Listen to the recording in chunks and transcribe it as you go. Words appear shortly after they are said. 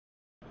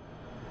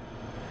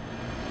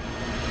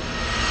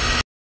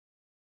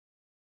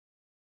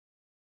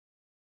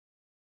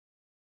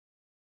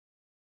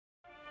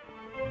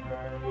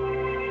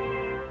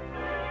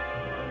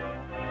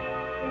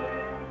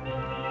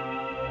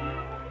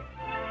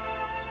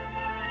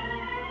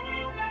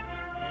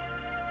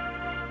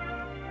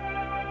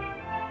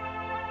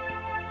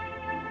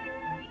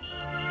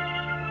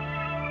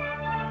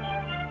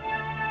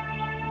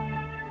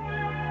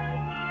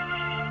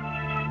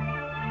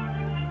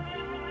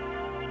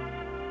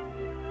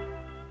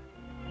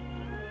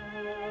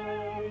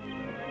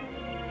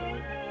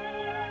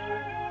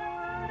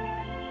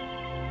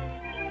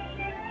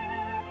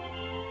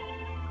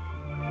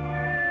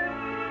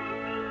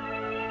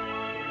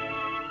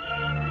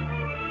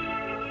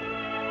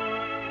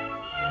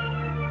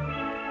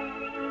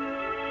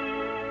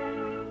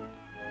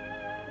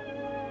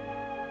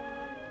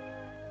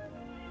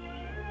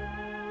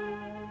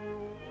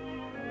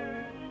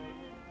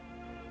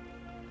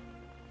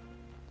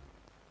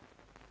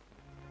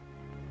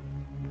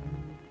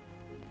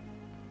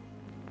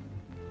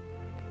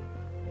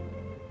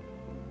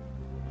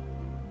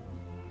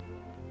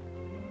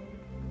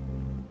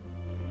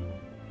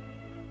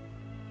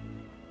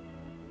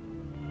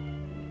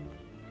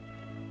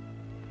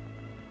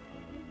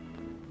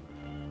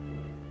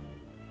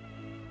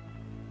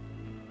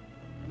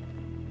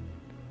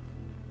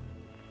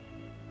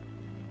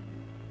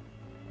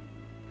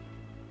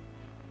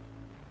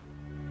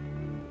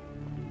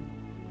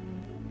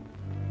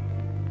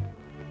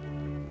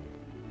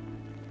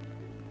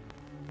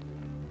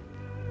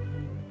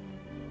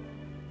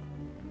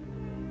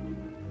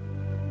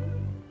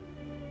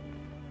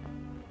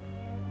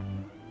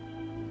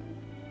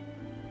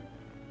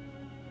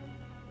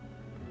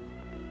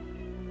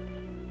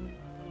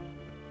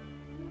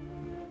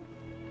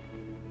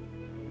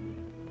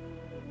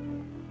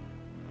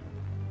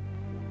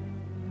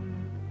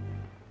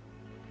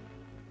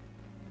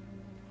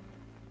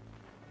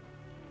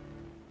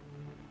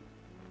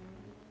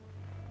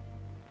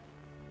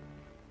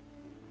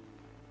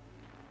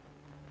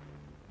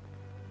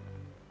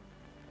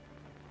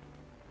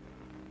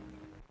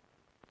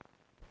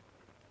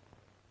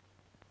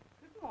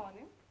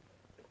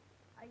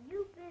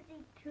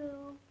busy,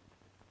 too?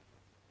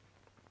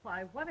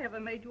 Why, whatever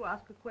made you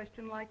ask a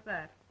question like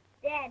that?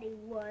 Daddy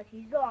was.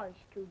 He's always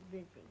too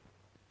busy.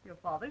 Your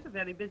father's a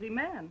very busy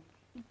man.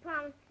 He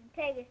promised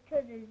to take us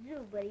to the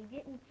zoo, but he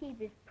didn't keep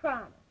his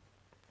promise.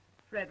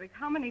 Frederick,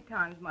 how many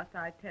times must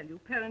I tell you,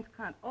 parents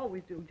can't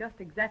always do just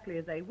exactly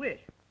as they wish.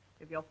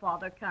 If your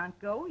father can't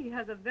go, he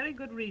has a very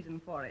good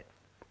reason for it.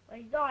 But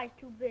he's always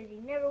too busy.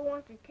 He never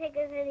wants to take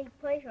us any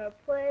place or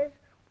play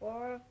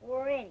us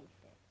or anything.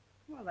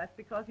 Well, that's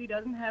because he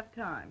doesn't have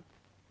time.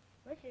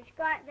 Mr.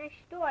 Scott next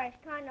door has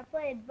time to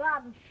play with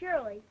Bob and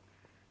Shirley.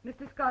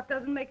 Mr. Scott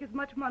doesn't make as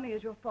much money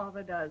as your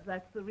father does.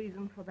 That's the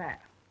reason for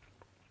that.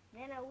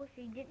 Then I wish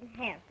he didn't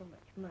have so much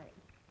money.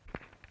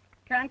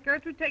 Can't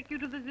Gertrude take you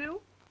to the zoo?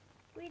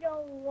 We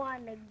don't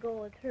want to go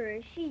with her.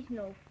 She's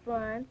no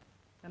fun.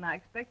 Then I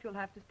expect you'll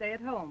have to stay at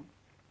home.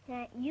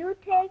 Can't you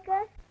take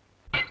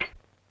us?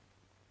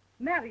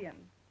 Marion,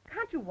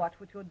 can't you watch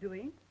what you're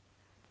doing?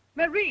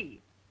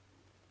 Marie!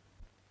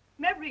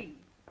 Marie!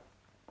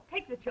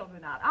 Take the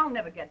children out. I'll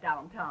never get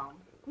downtown.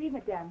 Oui,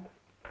 madame.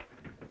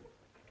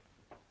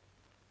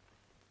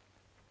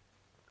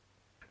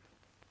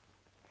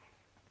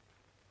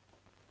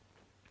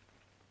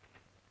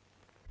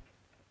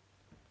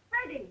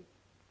 Freddie!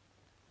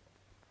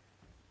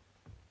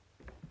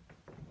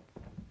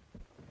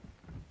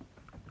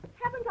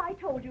 Haven't I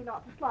told you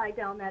not to slide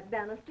down that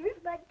banister?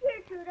 But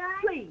Gertrude,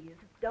 Please,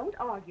 don't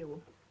argue.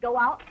 Go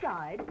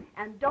outside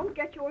and don't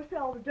get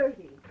yourselves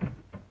dirty.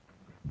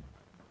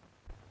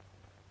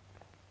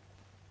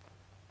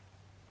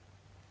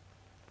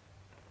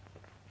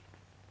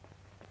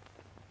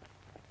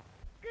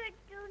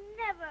 Gertrude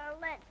never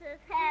lets us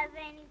have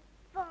any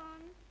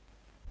fun.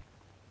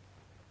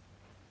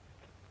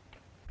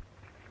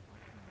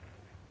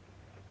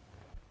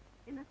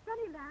 In the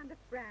sunny land of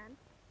France,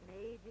 in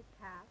ages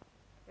past,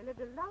 there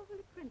lived a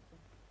lovely princess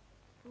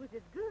who was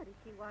as good as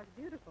she was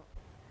beautiful,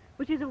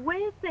 which is a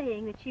way of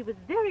saying that she was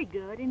very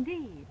good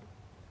indeed.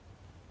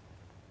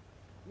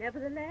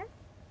 Nevertheless,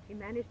 she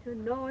managed to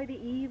annoy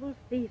the evil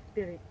sea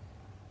spirits.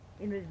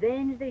 In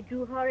revenge, they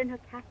drew her in her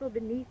castle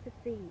beneath the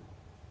sea.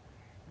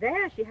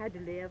 There she had to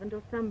live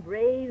until some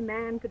brave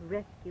man could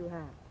rescue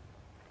her,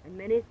 and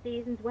many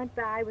seasons went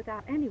by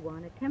without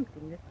anyone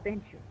attempting this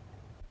venture.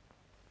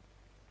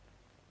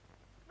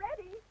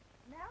 Freddie!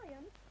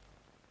 Marion!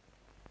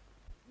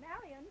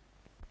 Marion!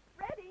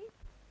 Freddie!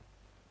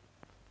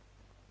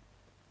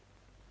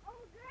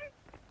 Oh,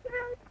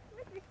 Gertrude,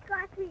 Mr.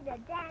 Scott's reading a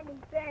dandy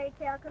fairy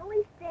tale. Can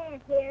we stay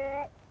and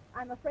hear it?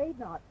 I'm afraid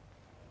not.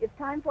 It's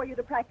time for you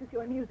to practice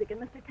your music, and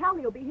Mr.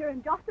 Talley will be here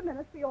in just a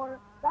minute for your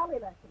ballet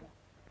lesson.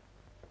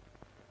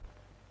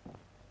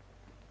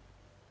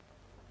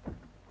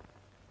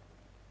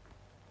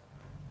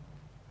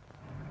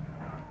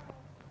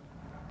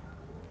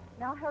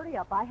 Now hurry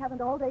up. I haven't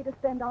all day to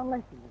spend on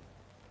lessons.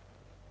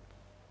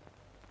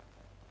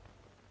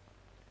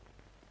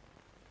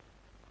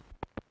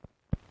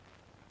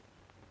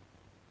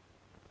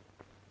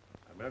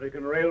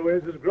 American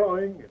Railways is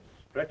growing. It's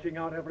stretching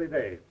out every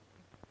day.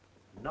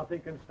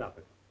 Nothing can stop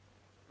it.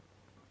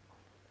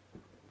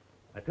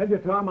 I tell you,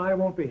 Tom, I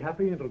won't be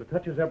happy until it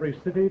touches every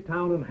city,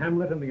 town, and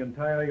hamlet in the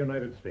entire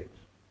United States.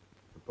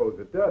 Suppose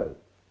it does.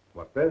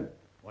 What then?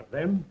 What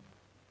then?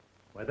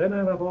 Why, then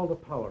I'll have all the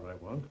power I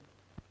want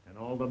and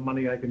all the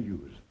money I can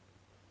use.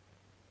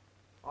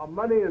 Are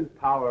money and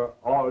power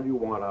all you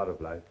want out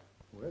of life?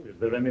 Well, is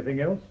there anything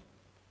else?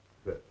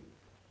 Certainly.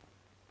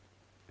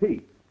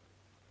 Peace,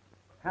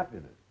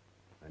 happiness,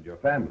 and your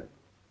family.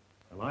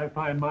 Well, I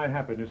find my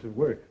happiness in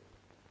work.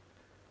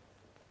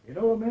 You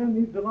know, a man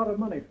needs a lot of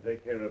money to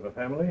take care of a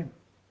family.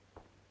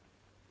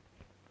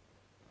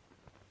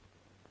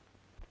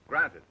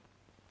 Granted,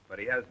 but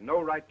he has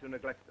no right to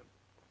neglect them.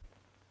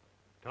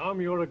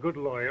 Tom, you're a good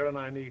lawyer, and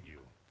I need you.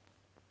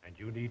 And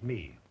you need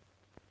me.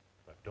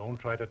 But don't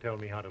try to tell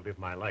me how to live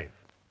my life.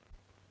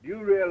 Do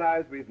you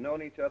realize we've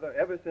known each other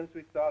ever since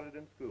we started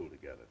in school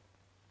together?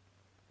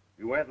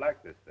 You weren't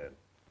like this then.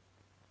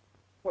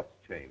 What's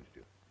changed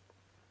you?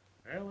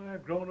 Well,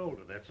 I've grown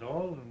older, that's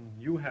all, and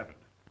you haven't.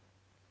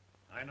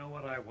 I know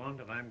what I want,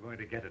 and I'm going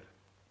to get it.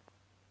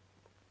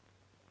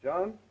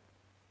 John,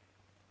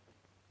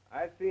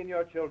 I've seen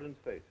your children's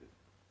faces.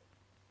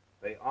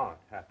 They aren't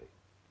happy.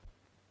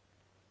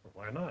 Well,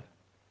 why not?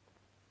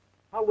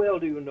 How well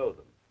do you know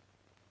them?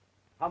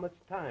 How much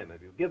time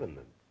have you given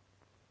them?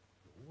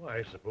 Oh,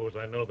 I suppose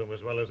I know them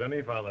as well as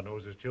any father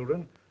knows his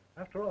children.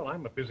 After all,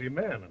 I'm a busy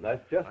man. And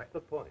that's just the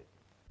point.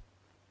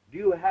 Do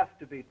you have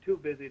to be too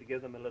busy to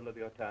give them a little of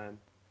your time?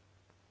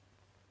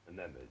 And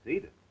then there's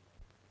Edith.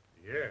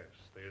 Yes,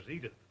 there's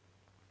Edith.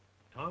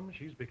 Tom,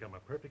 she's become a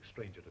perfect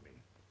stranger to me.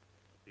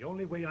 The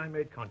only way I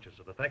made conscious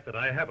of the fact that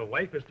I have a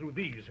wife is through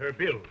these, her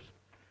bills.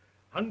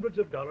 Hundreds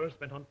of dollars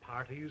spent on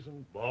parties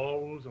and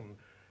balls and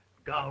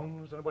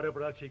gowns and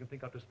whatever else she can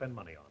think of to spend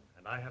money on,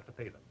 and I have to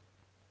pay them.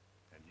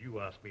 And you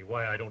ask me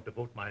why I don't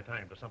devote my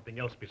time to something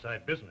else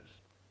beside business.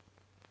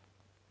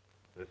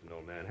 Listen,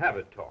 old man, have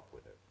a talk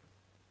with her.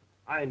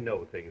 I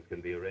know things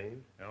can be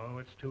arranged. No,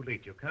 it's too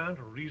late. You can't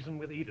reason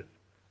with Edith.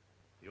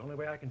 The only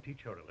way I can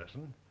teach her a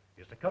lesson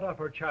is to cut off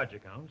her charge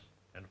accounts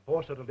and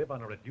force her to live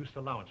on a reduced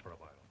allowance for a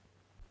while.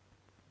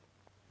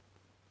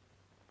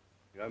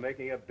 You're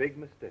making a big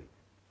mistake.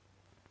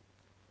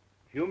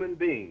 Human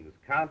beings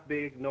can't be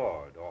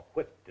ignored or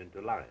whipped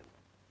into line.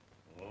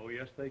 Oh,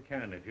 yes, they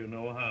can, if you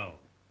know how.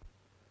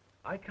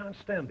 I can't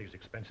stand these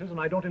expenses, and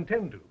I don't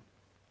intend to.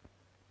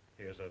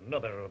 Here's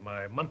another of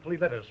my monthly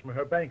letters from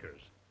her bankers,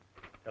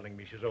 telling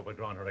me she's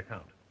overdrawn her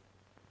account.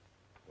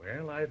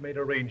 Well, I've made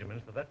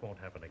arrangements that won't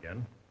happen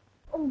again.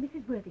 Oh,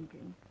 Mrs.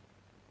 Worthington,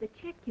 the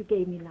check you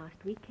gave me last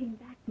week came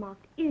back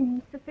marked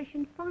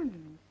insufficient funds.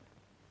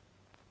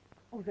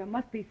 Oh, there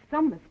must be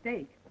some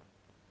mistake.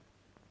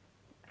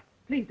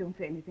 Please don't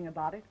say anything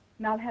about it,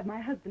 and I'll have my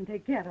husband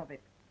take care of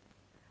it.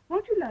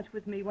 Won't you lunch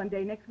with me one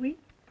day next week?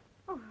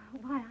 Oh,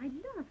 why, I'd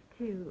love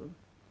to.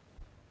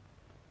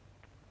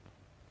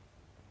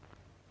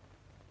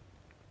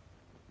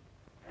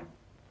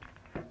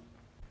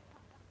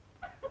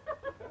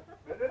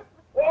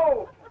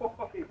 Whoa!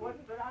 Boy,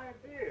 wasn't that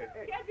idea?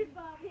 Hey, Get it,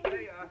 Bobby.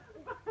 hey,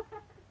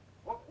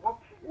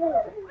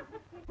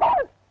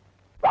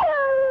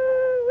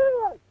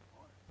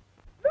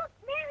 Look,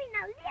 Marion,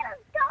 a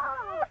little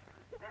dog.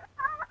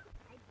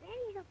 I bet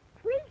he's a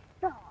police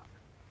dog.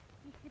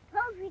 You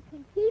suppose we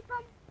can keep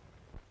him?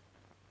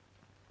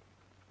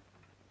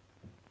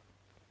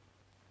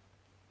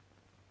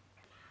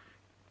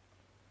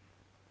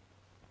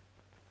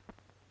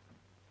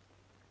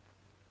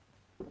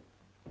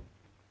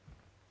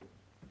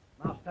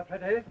 Master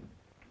Freddie?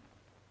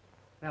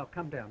 Now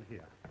come down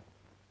here.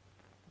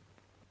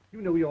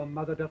 You know your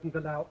mother doesn't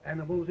allow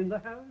animals in the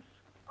house?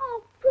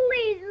 Oh,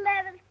 please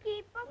let us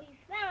keep him. We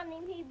found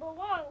him. He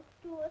belongs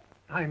to us.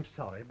 I'm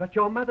sorry, but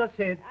your mother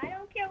said... I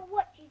don't care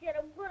what she said.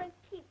 I'm going to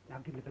keep him. Now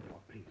give me the dog,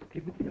 please.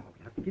 Give me the dog.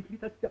 Now give me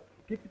the dog.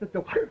 Give me the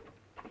dog.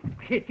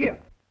 Here.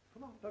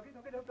 Come on, doggy,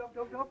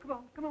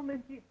 dog. Come on,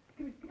 then. Here.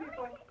 Come here,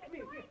 boy. Come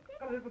here.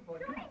 Come on, little boy.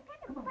 Come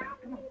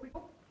on. Quick.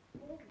 Oh,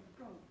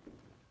 go.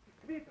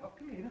 Come here, dog.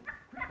 Come here.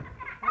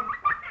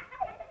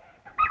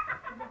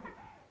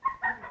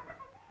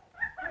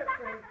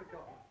 Where's the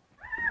dog?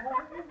 Don't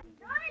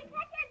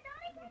catch it.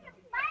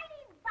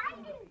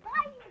 Bite him.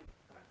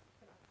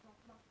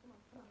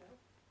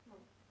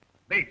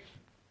 Bates!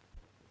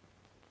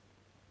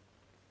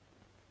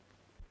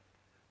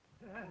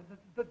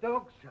 The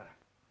dog, sir.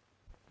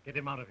 Get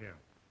him out of here.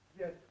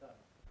 Yes, sir.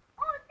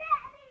 Oh,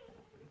 Daddy.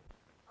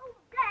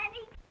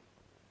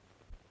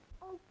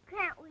 Oh,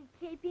 can't we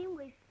keep him?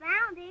 We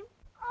found him.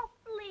 Oh,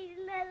 please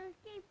let us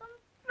keep him.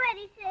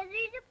 Freddie says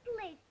he's a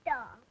police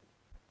dog.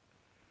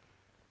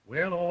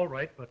 Well, all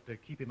right, but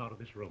keep him out of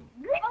this room.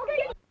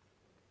 Okay.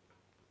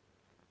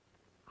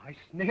 I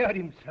snared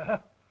him, sir.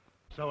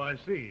 So I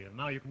see, and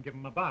now you can give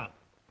him a bath.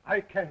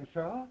 I can,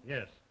 sir.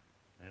 Yes,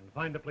 and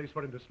find a place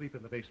for him to sleep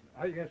in the basement.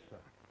 Yes, sir.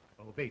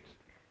 Oh, Bates,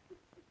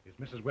 is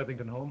Mrs.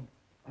 Worthington home?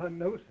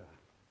 No, sir.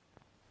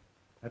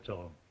 That's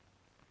all.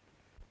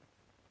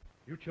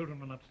 You children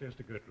run upstairs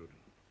to Gertrude.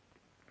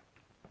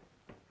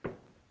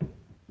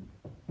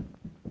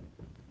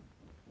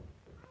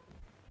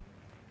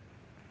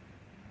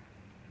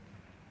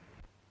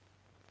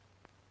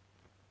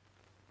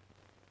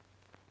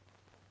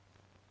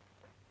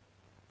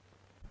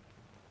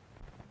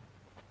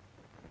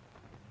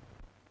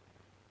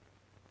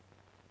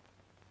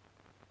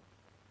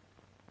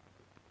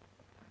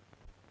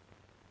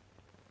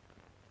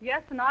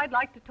 Yes, and I'd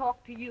like to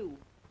talk to you.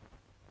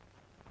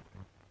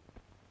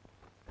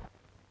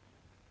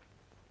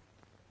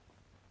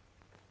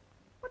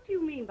 What do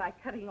you mean by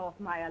cutting off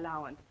my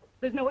allowance?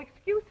 There's no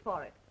excuse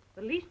for it.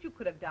 The least you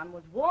could have done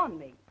was warn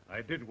me.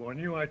 I did warn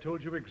you. I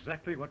told you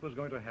exactly what was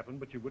going to happen,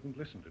 but you wouldn't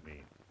listen to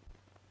me.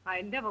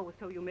 I never was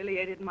so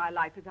humiliated in my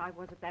life as I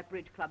was at that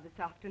bridge club this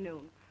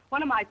afternoon.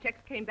 One of my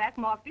checks came back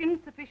marked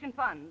insufficient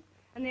funds,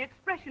 and the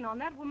expression on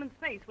that woman's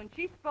face when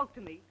she spoke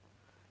to me,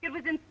 it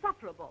was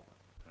insufferable.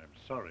 I'm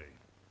sorry.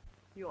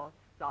 You're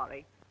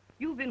sorry.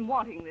 You've been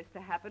wanting this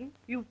to happen.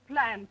 You've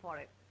planned for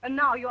it. And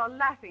now you're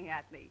laughing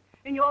at me.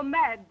 In your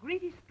mad,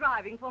 greedy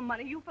striving for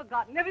money, you've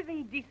forgotten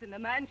everything decent a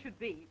man should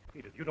be.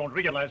 Edith, you don't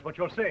realize what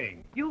you're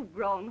saying. You've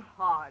grown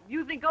hard.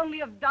 You think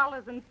only of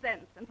dollars and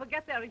cents and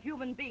forget there are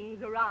human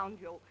beings around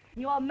you.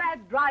 In your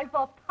mad drive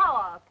for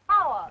power.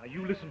 Now,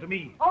 you listen to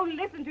me. Oh,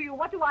 listen to you.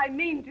 What do I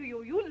mean to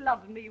you? You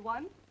loved me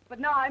once, but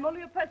now I'm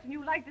only a person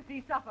you like to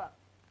see suffer.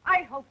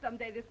 I hope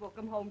someday this will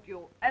come home to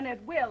you, and it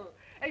will.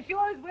 As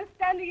sure as we're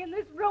standing in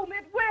this room,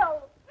 it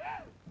will.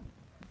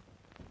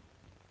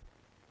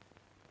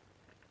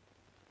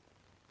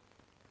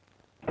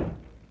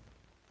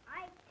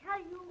 I tell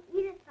you,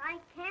 Edith, I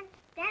can't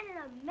stand it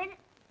a minute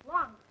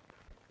longer.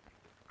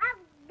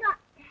 I've got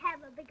to have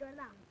a bigger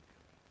allowance.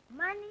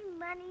 Money,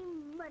 money,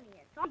 money.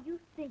 That's all you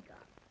think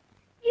of.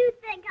 You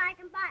think I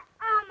can buy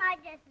all my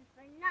dresses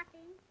for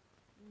nothing?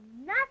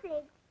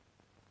 Nothing?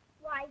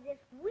 Why, this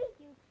week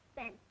you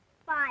spent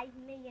 $5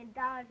 million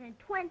and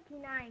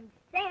 29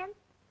 cents.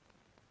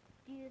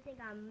 Do you think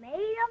I'm made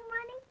of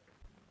money?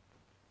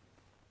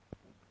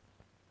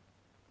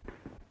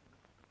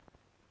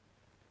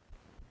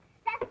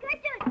 That's good,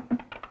 dude.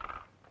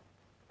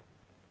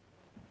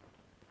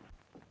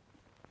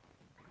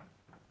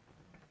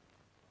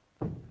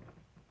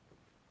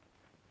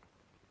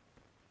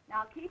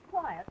 Now keep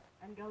quiet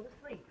and go to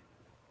sleep.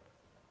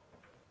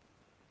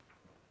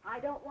 I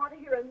don't want to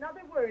hear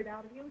another word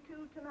out of you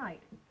two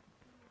tonight.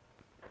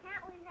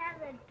 Can't we have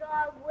the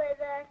dog with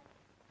us?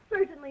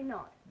 Certainly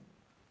not.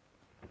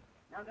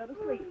 Now go to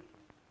sleep.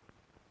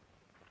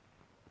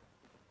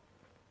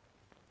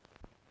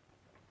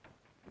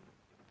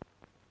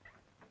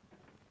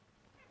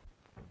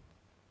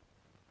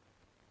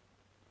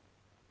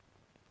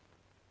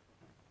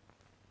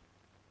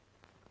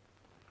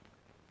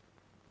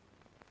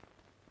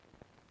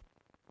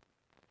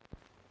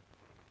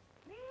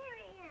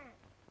 Marion!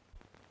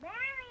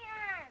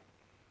 Marion!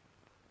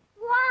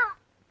 What?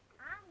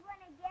 I'm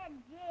gonna get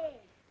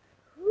Jig.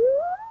 Who?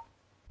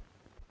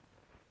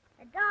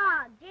 A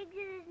dog. Jig's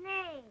is his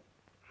name.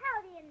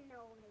 How do you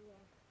know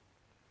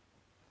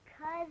this?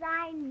 'Cause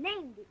I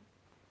named him.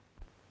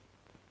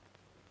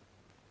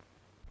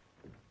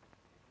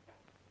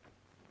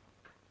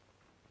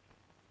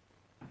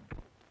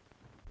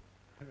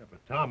 Yeah,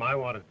 but, Tom, I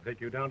wanted to take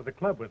you down to the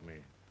club with me.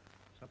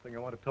 Something I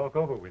want to talk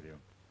over with you.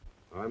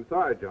 I'm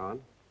sorry,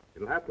 John.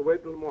 It'll have to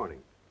wait till the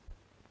morning.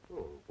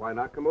 Oh, why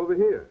not come over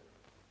here?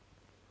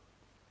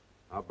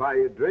 I'll buy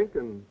you a drink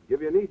and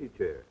give you an easy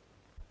chair.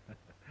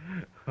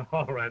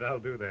 All right, I'll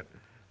do that.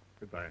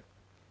 Goodbye.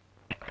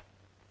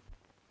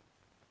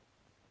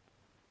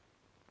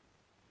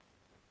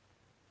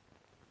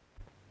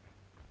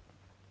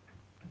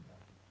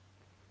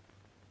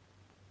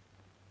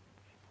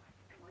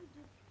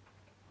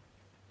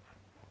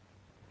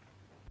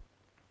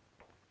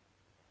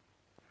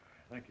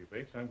 Thank you,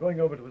 Bates. I'm going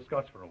over to the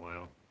Scots for a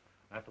while.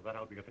 After that,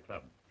 I'll be at the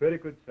club. Very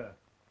good, sir.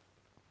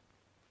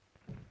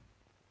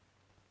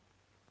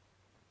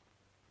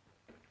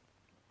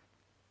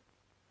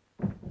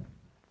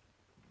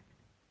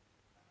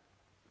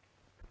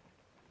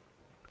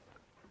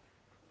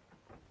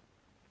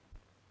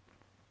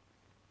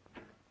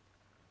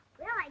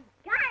 Well, I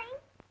got him.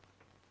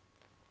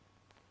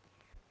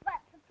 But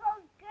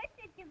suppose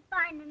Gertrude can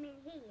find him in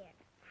here.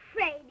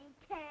 Fraidy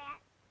cat.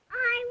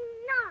 I'm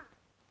not.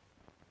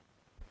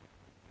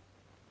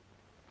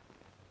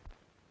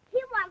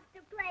 He wants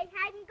to play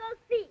hide and go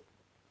seek.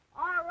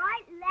 All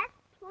right, let's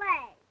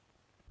play.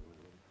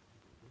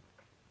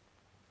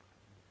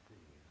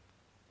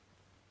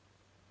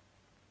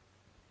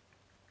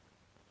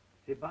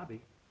 Say,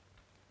 Bobby,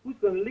 who's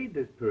going to lead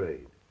this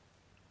parade?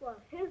 Well,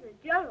 here's a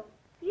general.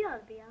 He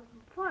ought to be out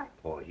in front.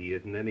 Oh, he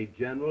isn't any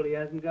general. He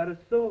hasn't got a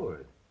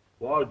sword.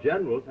 Well, all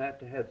generals have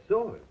to have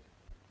swords.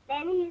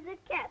 Then he's a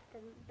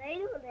captain. They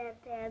don't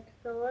have to have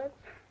swords.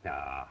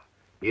 Ah,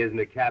 he isn't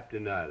a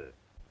captain either.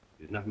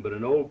 He's nothing but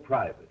an old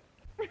private.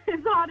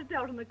 It's hard to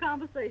tell from the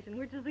conversation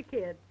which is a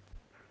kid.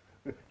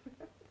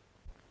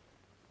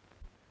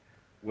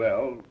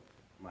 Well,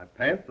 my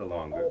pants are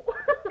longer.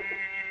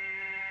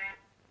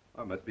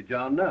 I must be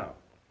John now.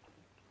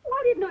 Oh,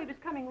 I didn't know he was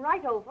coming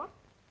right over.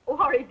 Oh,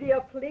 Harry, dear,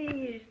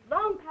 please.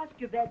 Long past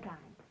your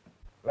bedtime.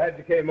 Glad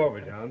you came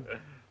over, John.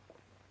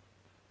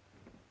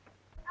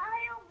 I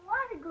don't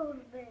want to go to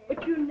bed.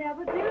 But you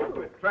never do.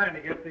 We're trying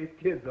to get these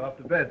kids off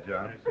to bed,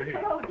 John.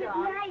 Oh, Good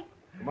John. night.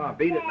 Come on,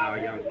 beat it now,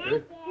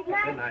 youngster. Good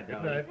night. Good night,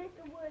 John.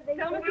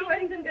 Tell Mr.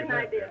 Worthington good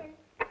night, dear.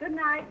 Good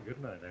night.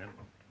 Good night, Ann.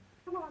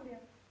 Come on, dear.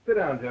 Sit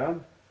down,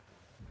 John.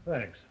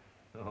 Thanks.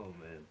 Oh,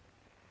 man.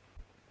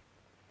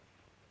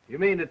 You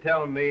mean to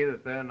tell me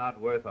that they're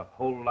not worth a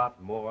whole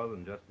lot more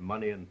than just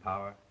money and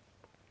power?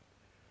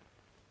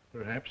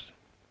 Perhaps.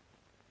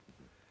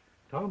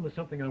 Tom, there's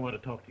something I want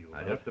to talk to you Now,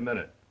 about. just a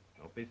minute.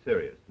 Don't be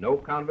serious. No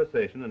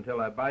conversation until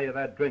I buy you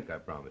that drink I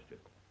promised you.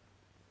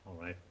 All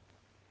right.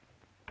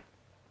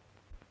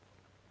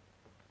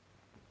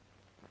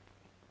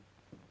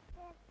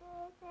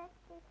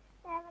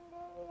 70,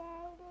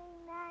 80,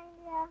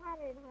 90,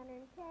 100,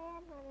 110,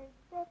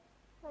 106,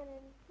 140,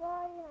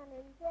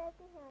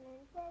 150,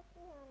 160,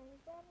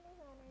 170,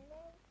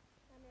 180,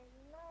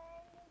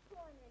 190,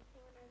 200,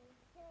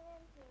 210,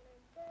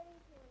 230,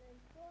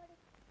 240,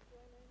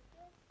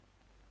 250.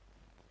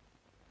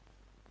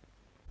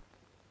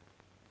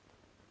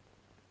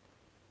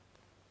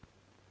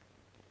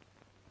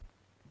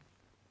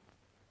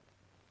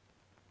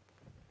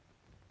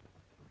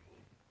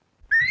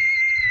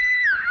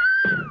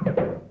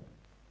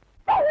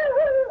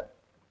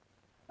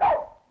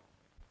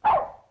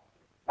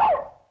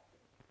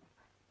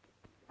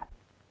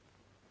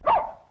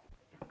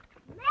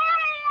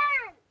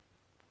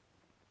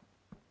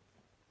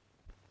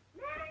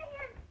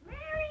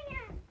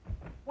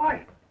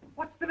 Why?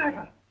 What's the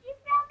matter? She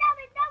fell down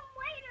the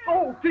dumbwaiter.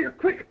 Oh, dear,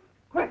 quick,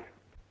 quick.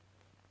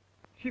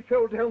 She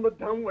fell down the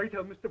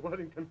dumbwaiter, Mr.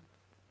 Worthington.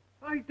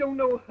 I don't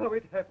know how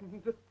it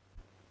happened.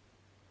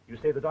 You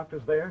say the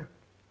doctor's there?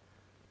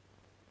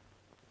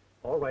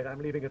 All right, I'm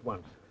leaving at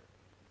once.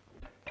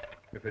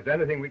 If there's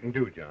anything we can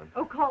do, John.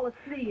 Oh, call us,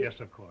 please. Yes,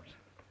 of course.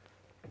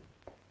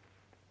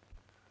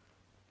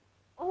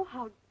 Oh,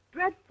 how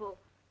dreadful.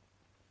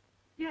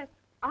 Yes,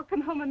 I'll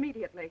come home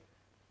immediately.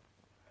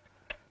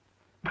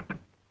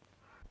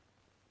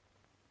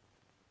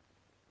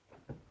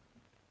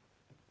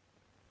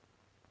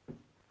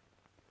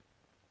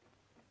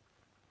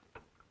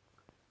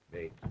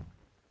 contemplates.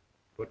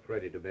 Put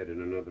Freddie to bed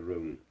in another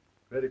room.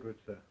 Very good,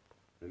 sir.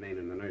 Remain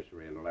in the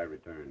nursery until I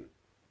return.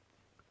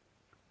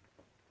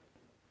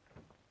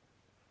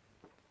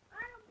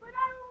 But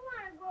I don't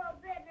want to go to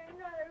bed in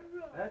another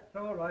room. That's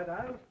all right.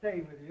 I'll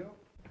stay with you.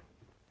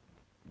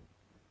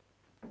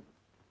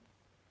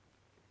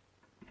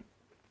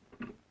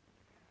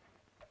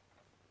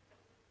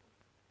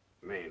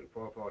 Maine,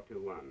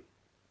 4421.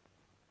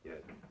 Yes.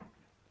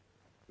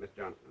 Miss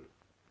Johnson,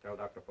 tell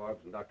Dr. Forbes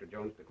and Dr.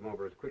 Jones to come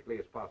over as quickly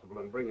as possible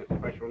and bring a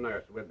special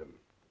nurse with them.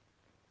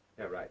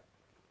 Yeah, right.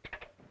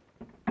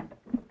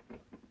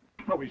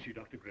 How is she,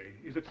 Dr. Gray?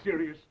 Is it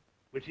serious?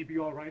 Will she be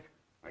all right?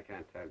 I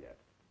can't tell yet.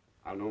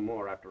 I'll know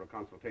more after a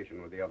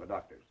consultation with the other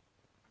doctors.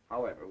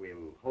 However,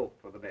 we'll hope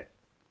for the best.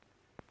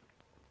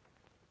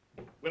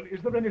 Well,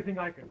 is there anything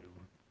I can do?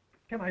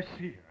 Can I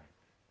see her?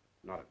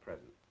 Not at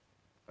present.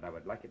 But I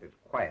would like it as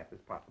quiet as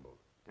possible.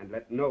 And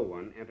let no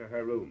one enter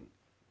her room.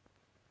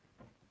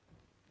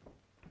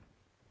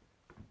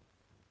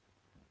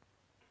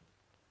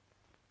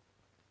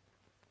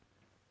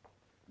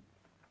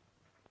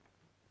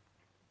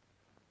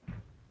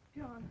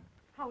 John,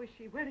 how is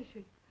she? Where is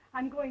she?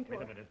 I'm going to Wait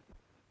her. a minute.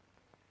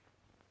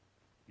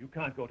 You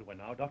can't go to her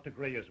now. Dr.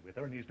 Gray is with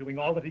her, and he's doing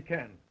all that he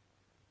can.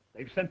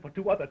 They've sent for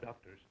 2 other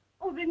doctors.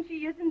 Oh, then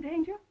she is in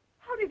danger?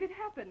 How did it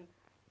happen?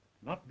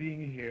 Not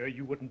being here,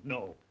 you wouldn't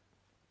know.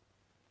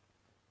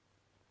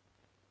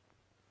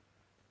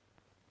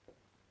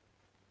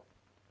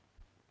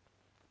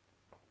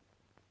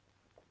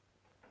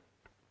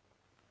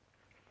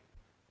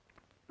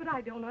 But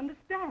I don't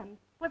understand.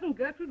 Wasn't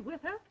Gertrude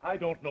with her? I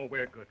don't know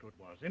where Gertrude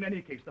was. In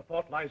any case, the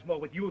fault lies more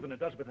with you than it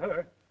does with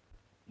her.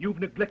 You've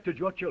neglected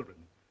your children.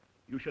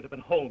 You should have been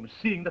home,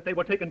 seeing that they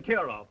were taken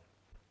care of.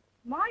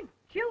 My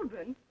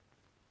children?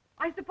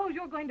 I suppose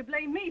you're going to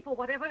blame me for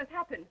whatever has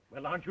happened.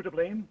 Well, aren't you to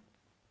blame?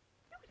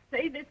 You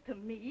say this to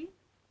me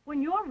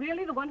when you're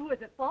really the one who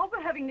is at fault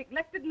for having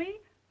neglected me?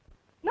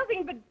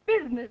 Nothing but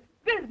business,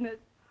 business.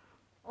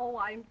 Oh,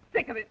 I'm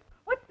sick of it.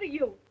 What's the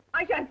use?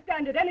 I shan't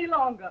stand it any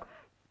longer.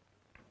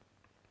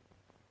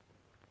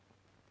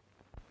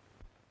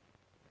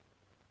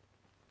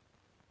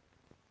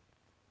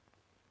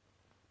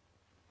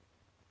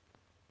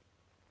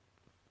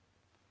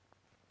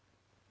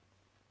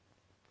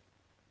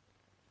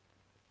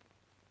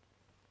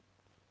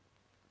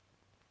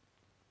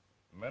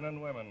 Men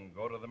and women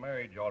go to the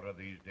marriage altar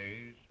these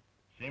days,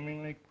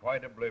 seemingly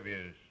quite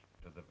oblivious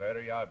to the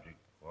very object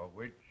for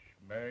which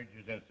marriage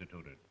is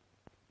instituted,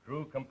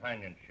 true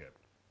companionship.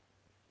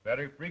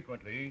 Very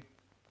frequently,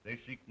 they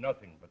seek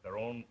nothing but their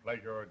own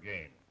pleasure or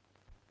gain,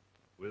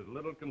 with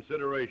little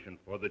consideration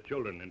for the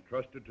children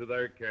entrusted to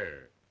their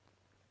care.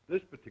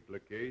 This particular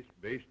case,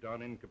 based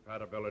on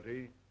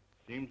incompatibility,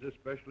 seems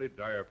especially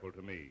direful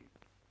to me,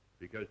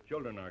 because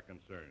children are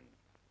concerned.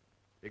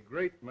 A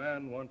great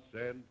man once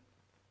said,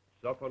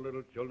 "Suffer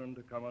little children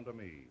to come unto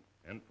me,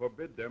 and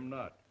forbid them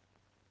not,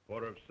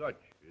 for of such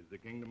is the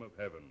kingdom of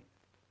heaven."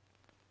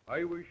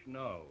 I wish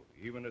now,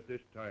 even at this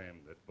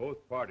time, that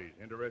both parties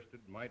interested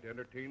might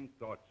entertain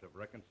thoughts of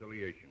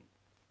reconciliation.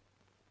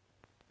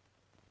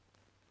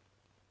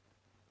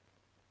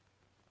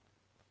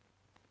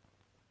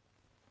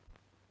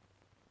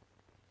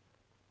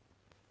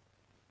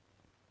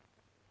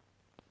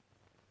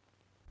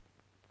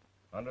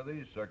 Under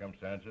these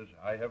circumstances,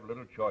 I have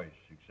little choice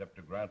except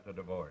to grant the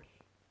divorce.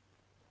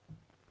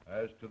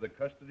 As to the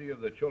custody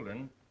of the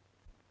children,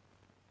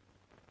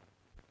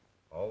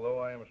 although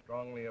I am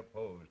strongly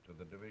opposed to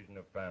the division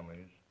of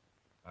families,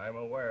 I am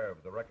aware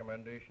of the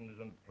recommendations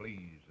and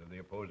pleas of the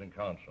opposing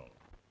counsel,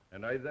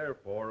 and I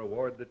therefore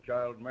award the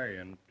child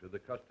Marion to the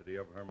custody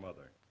of her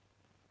mother,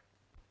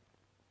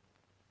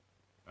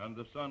 and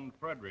the son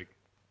Frederick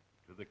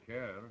to the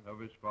care of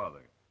his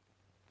father.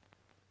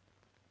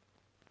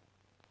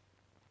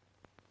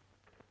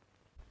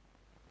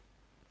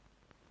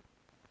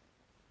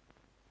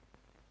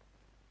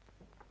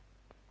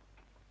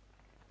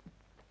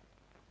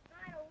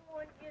 I don't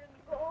want you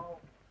to go.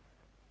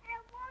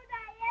 And won't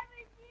I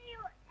ever see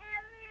you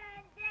ever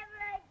and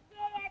ever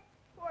again?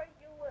 Or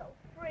you will,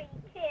 free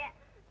kid.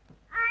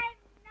 I'm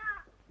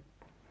not.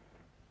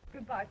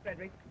 Goodbye,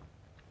 Frederick.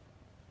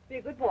 Be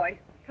a good boy.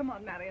 Come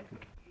on, Marion.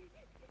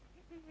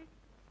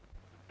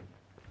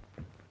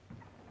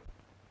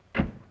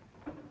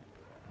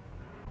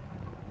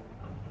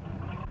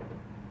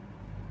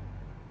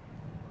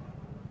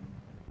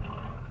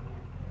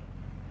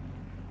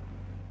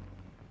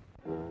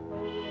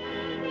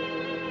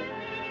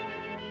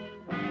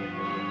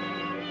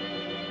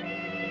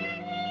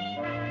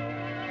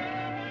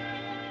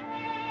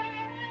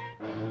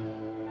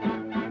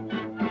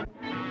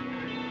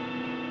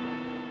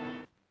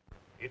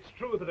 It's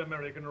true that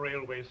American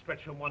railways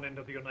stretch from one end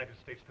of the United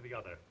States to the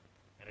other.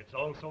 And it's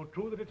also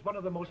true that it's one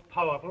of the most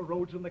powerful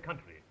roads in the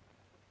country.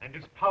 And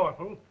it's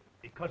powerful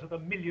because of the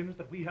millions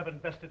that we have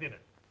invested in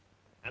it.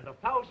 And the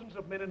thousands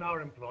of men in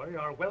our employ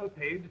are well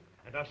paid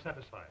and are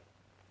satisfied.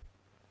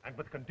 And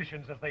with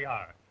conditions as they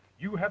are,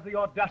 you have the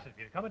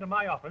audacity to come into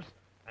my office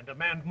and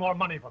demand more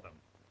money for them.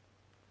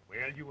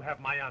 Well, you have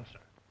my answer.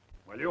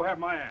 Well, you have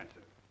my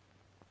answer.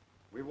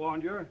 We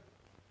warned you.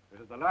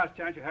 This is the last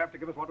chance you have to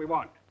give us what we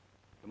want.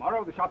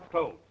 Tomorrow, the shop's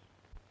closed.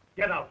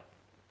 Get out.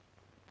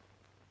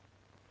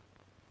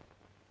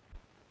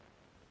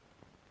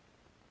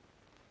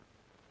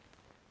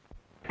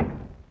 More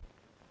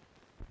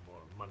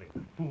money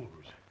than fools.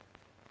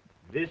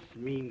 This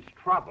means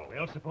trouble.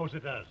 Well, suppose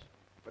it does.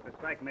 But the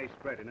strike may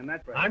spread, and in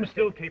that... I'm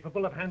still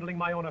capable of handling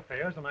my own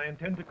affairs, and I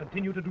intend to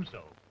continue to do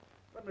so.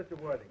 But, Mr.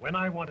 Worthington... When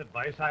I want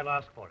advice, I'll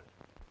ask for it.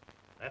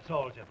 That's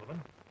all,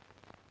 gentlemen.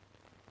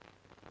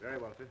 Very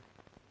well, sir.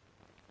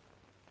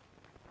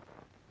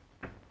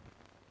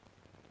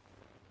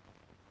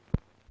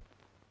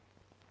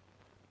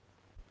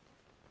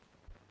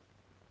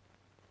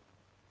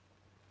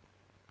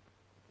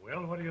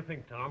 Well, what do you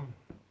think, Tom?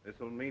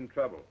 This'll mean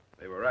trouble.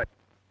 They were right.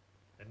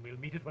 Then we'll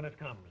meet it when it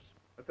comes.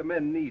 But the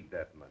men need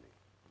that money.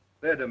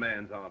 Their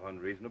demands aren't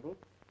unreasonable.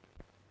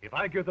 If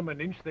I give them an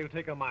inch, they'll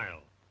take a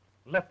mile.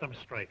 Let them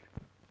strike.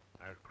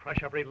 I'll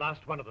crush every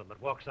last one of them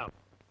that walks out.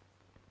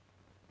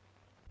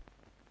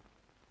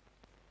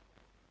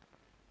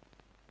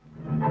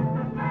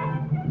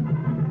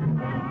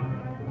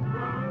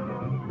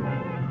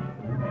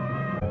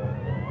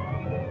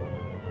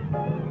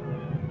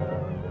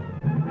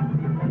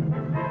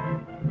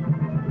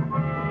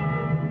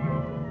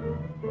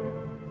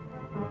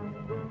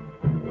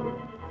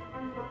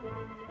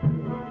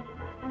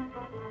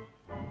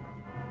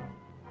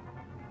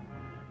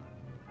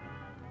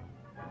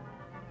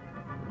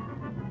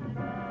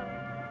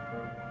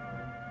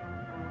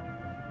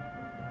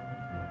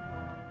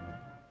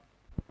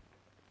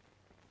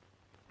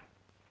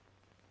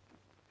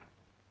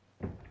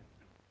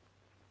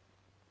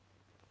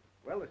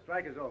 Well, the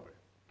strike is over.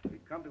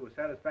 We've come to a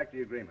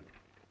satisfactory agreement.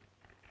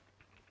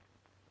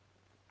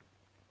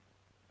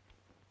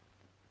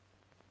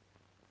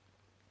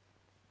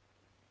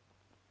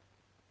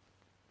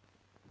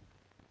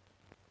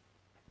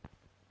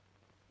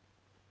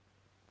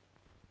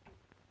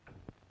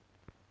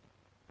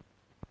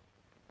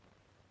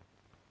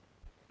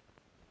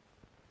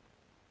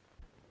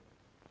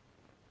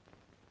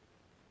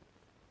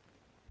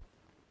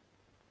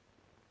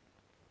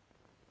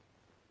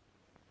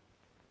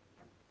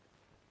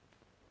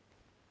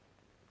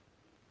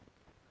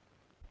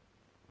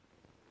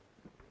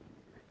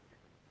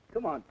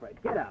 Come on, Fred.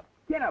 Get up.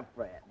 Get up,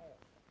 Fred.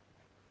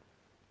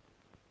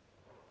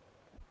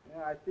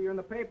 Yeah, I see you in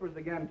the papers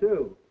again,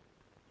 too.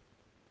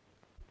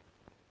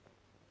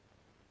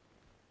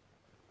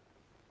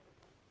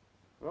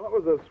 Well, it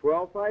was a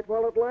swell fight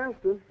while it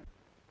lasted.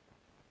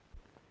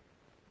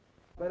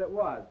 But it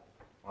was.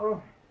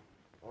 Oh,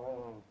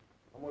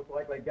 almost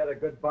likely get a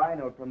goodbye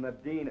note from the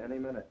dean any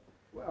minute.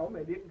 Well,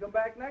 maybe you can come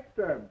back next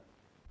term.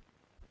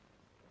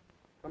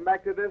 Come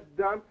back to this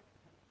dump?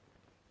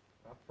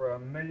 Not for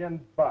 $1 million.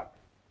 There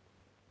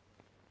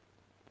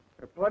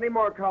are plenty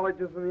more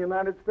colleges in the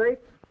United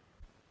States.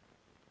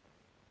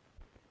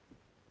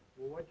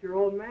 Well, what's your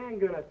old man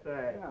gonna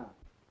say? Yeah.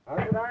 How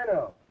did I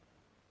know?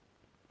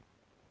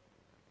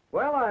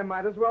 Well, I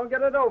might as well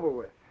get it over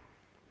with.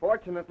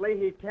 Fortunately,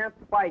 he can't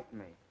bite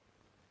me.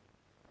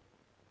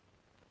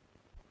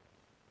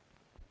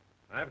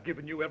 I've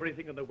given you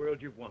everything in the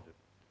world you've wanted.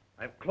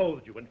 I've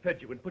clothed you and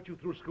fed you and put you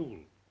through school.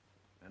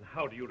 And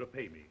how do you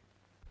repay me?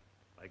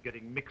 By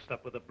getting mixed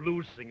up with a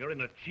blues singer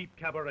in a cheap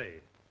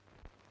cabaret.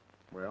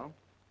 Well?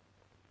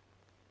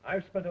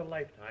 I've spent a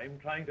lifetime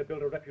trying to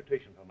build a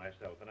reputation for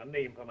myself and a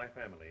name for my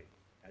family,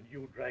 and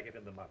you drag it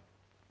in the mud.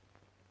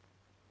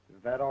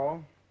 Is that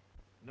all?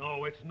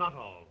 No, it's not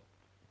all.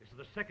 This is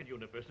the second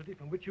university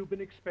from which you've been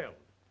expelled.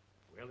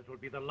 Well, it will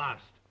be the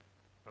last.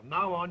 From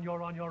now on,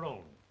 you're on your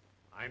own.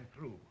 I'm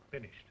through.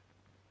 Finished.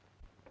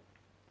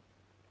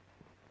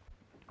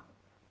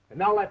 And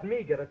now let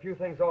me get a few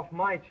things off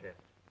my chest.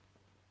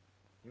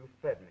 You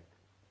fed me.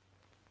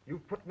 You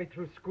put me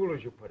through school,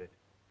 as you put it.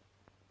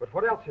 But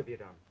what else have you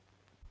done?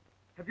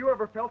 Have you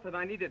ever felt that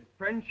I needed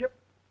friendship?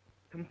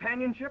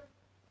 Companionship?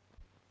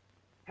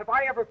 Have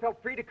I ever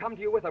felt free to come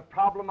to you with a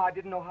problem I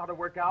didn't know how to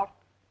work out?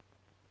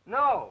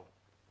 No.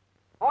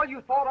 All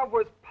you thought of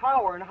was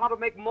power and how to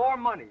make more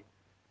money.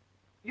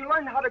 You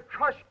learned how to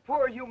crush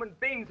poor human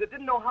beings that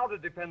didn't know how to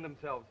defend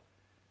themselves.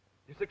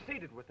 You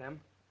succeeded with them.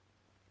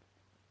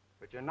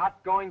 But you're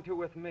not going to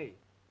with me.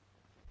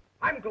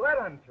 I'm glad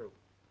I'm through.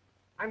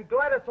 I'm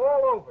glad it's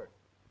all over.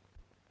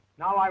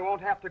 Now I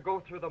won't have to go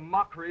through the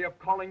mockery of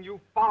calling you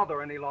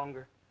father any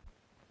longer.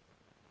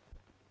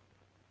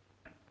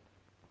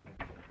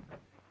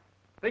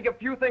 Think a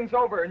few things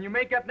over and you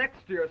may get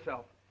next to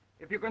yourself.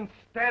 If you can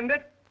stand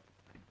it.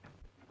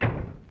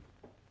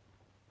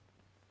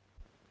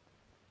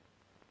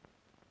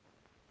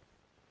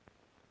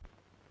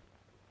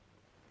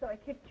 So I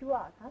kicked you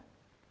out, huh?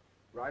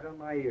 Right on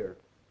my ear.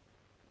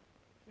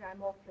 Yeah,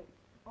 I'm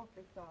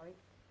awfully sorry.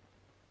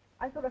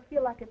 I sort of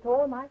feel like it's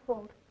all my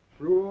fault.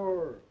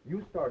 Sure.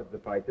 You started the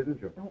fight,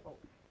 didn't you? Oh,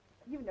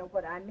 you know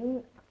what I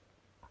mean.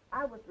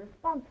 I was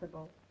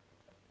responsible.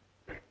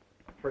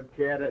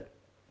 Forget it.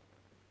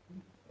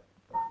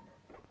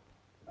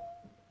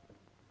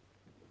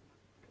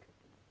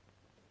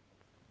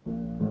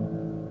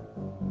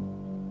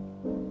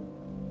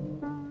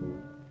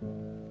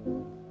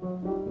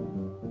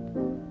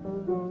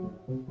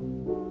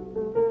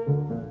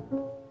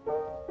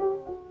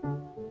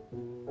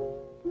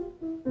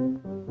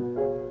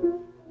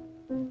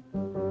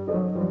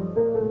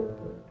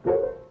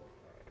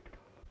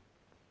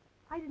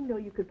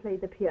 play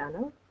the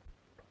piano?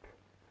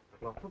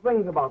 Lots of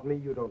things about me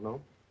you don't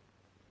know.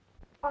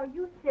 Are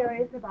you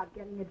serious about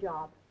getting a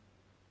job?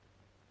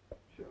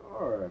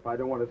 Sure, if I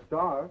don't want to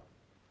starve.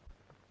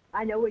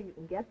 I know where you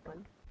can get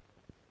one.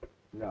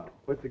 No.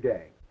 What's the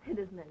gag? It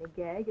isn't any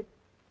gag.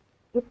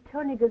 It's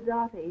Tony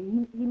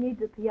Gazzotti. He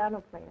needs a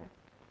piano player.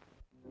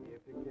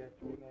 If you catch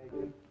me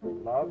making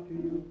love to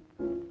you,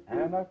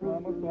 and I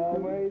promise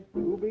always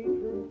to be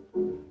true,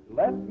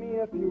 let me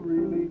if you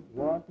really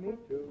want me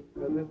to,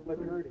 'cause it's the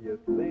courteous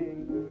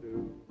thing to do.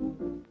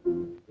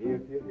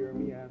 If you hear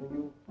me ask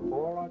you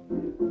for a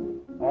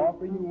kiss,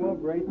 offer you a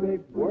great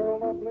big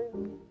world of bliss,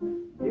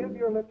 give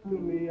your lips to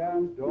me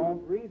and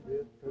don't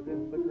resist, 'cause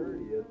it's the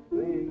courteous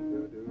thing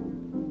to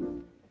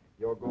do.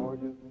 You're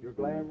gorgeous, you're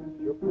glamorous,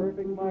 you're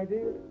perfect, my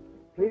dear.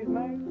 Please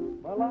make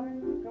my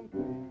life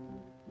complete.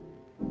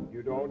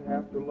 You don't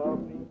have to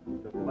love me,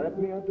 just let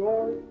me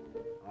adore you.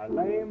 I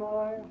lay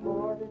my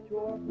heart at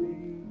your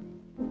feet.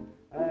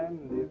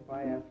 And if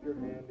I ask your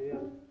hand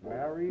in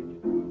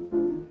marriage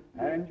too,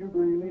 and you've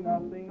really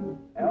nothing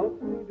else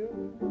to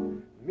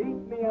do,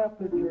 meet me at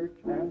the church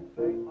and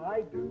say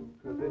I do,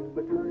 'cause it's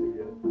the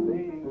courteous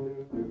thing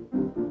to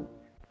do.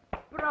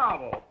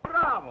 Bravo,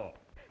 bravo.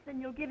 Then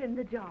you'll get in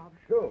the job.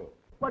 Sure.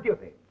 What do you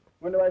think?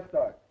 When do I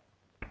start?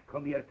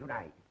 Come here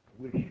tonight.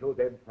 We'll show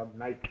them some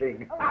nice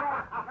things.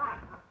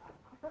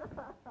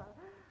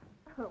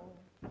 Oh.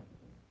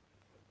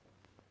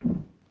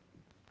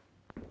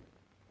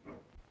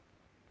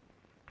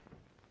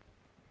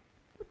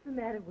 What's the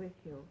matter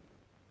with you?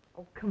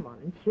 Oh, come on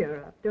and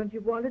cheer up. Don't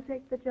you want to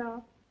take the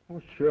job? Oh,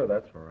 sure,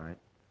 that's all right.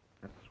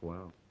 That's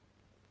swell.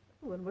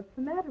 Well, then what's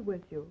the matter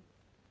with you?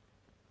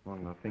 Well,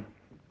 nothing.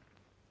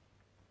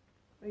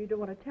 Well, you don't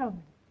want to tell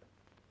me.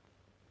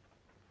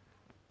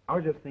 I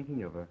was just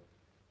thinking of a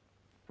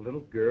little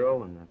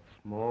girl and that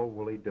small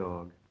woolly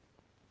dog.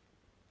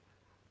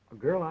 A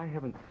girl I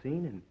haven't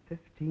seen in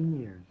 15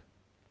 years.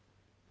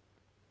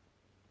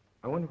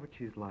 I wonder what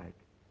she's like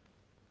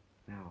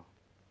now.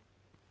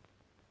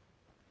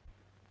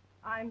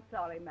 I'm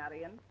sorry,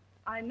 Marion.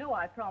 I know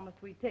I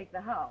promised we'd take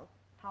the house.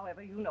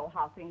 However, you know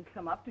how things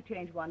come up to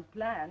change one's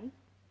plans.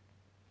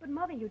 But,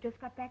 Mother, you just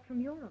got back from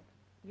Europe.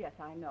 Yes,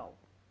 I know.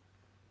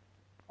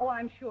 Oh,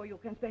 I'm sure you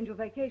can spend your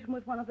vacation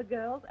with one of the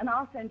girls, and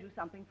I'll send you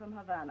something from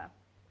Havana.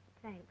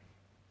 Thanks.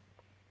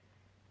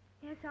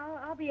 Yes,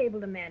 I'll be able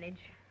to manage.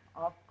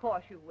 Of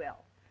course you will.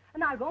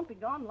 And I won't be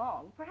gone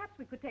long. Perhaps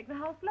we could take the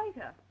house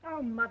later.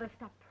 Oh, Mother,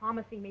 stop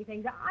promising me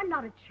things. I'm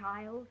not a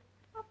child.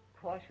 Of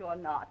course you're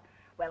not.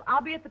 Well,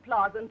 I'll be at the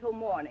plaza until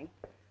morning.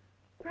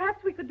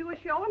 Perhaps we could do a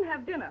show and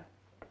have dinner.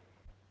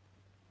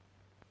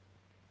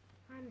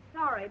 I'm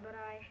sorry, but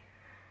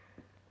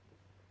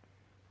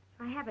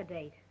I have a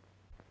date.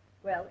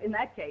 Well, in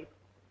that case,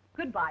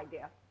 goodbye,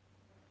 dear.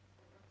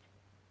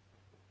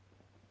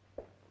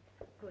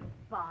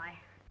 Goodbye.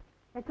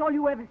 That's all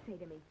you ever say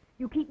to me.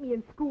 You keep me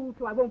in school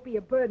so I won't be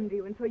a burden to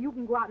you and so you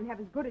can go out and have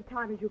as good a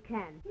time as you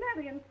can.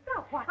 Marion,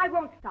 stop. What? I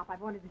won't stop.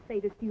 I've wanted to say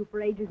this to you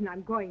for ages, and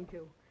I'm going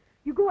to.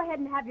 You go ahead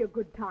and have your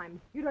good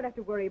times. You don't have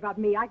to worry about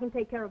me. I can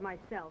take care of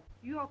myself.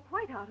 You're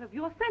quite out of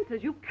your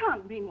senses. You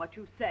can't mean what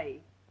you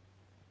say.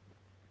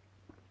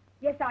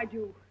 Yes, I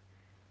do.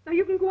 Now,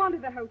 you can go on to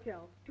the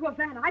hotel, to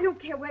Havana. I don't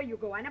care where you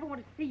go. I never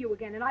want to see you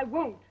again, and I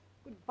won't.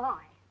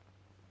 Goodbye.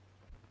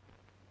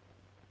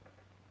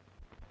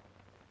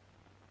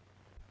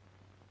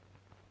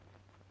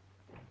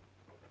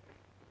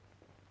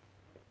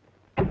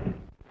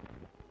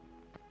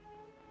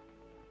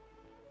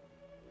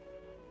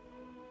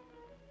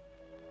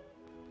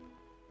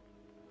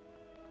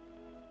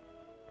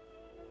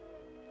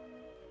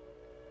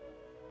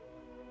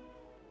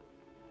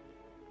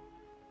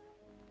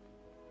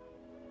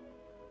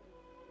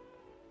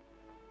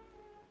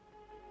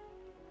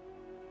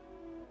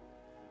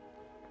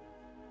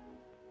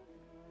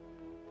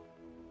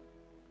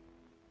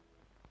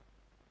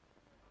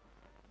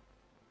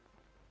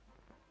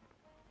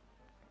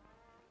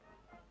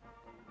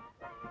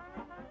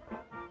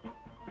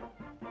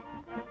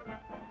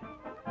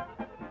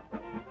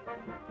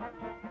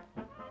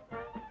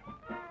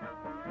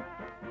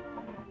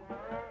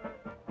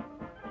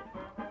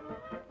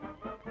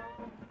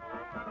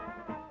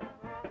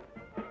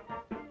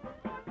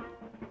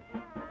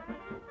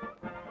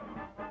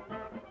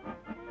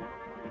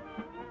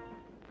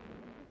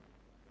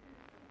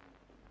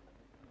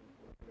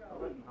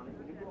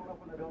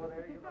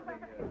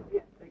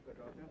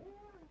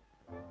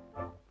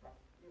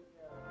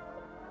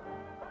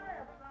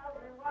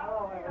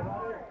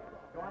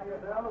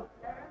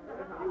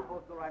 You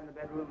folks go right in the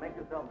bedroom. Make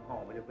yourselves at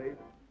home, will you, please?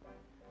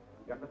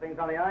 Got the things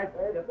on the ice?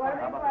 Just right.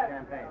 How about the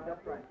champagne?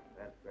 Just right.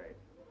 That's great.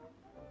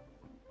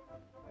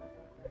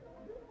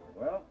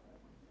 Well,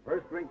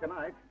 first drink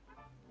tonight.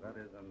 That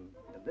is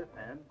in this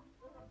hand.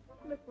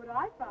 Look what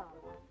I found.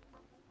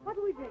 What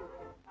do we drink?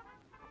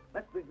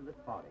 Let's drink to this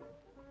party.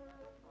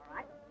 All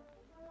right.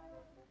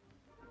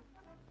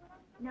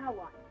 Now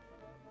what?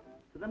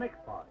 To the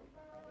next party.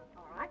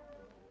 All right.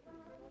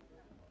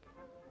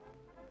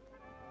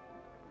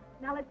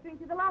 Now let's drink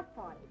to the last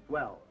party.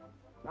 Swell.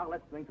 Now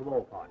let's drink to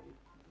all parties.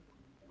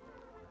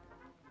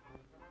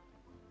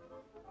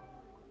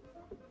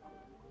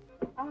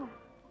 Oh.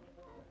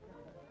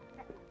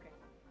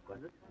 Was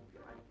it?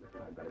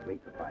 Listen, I've got a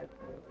great surprise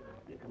for you.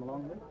 Do you come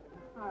along with me?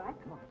 All right.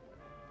 Come on.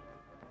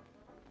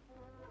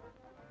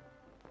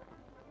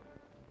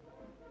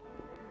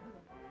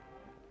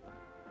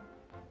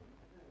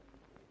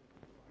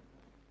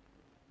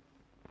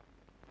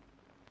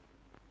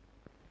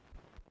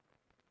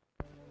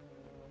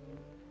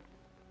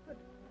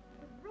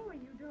 Roy,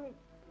 you don't...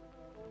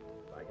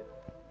 Like it?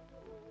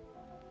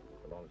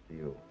 Belongs to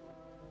you.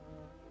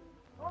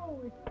 Oh,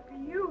 it's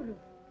beautiful.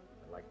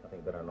 I'd like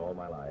nothing better in all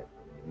my life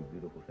than to give you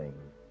beautiful things.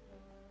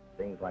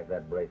 Things like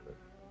that bracelet.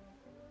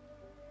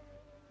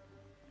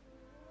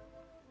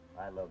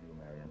 I love you,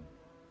 Marion.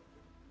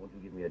 Won't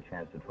you give me a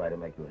chance to try to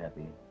make you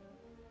happy?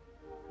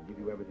 To give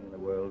you everything in the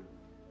world?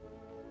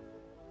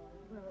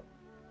 Well,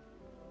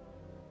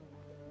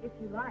 if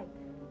you like.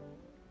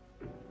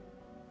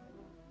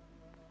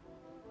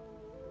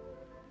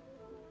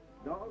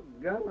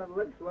 Doggone, it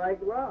looks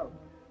like love.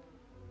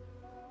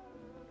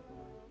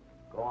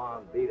 Go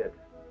on, beat it.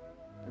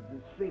 It's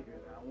a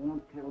secret. I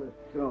won't tell a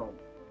soul.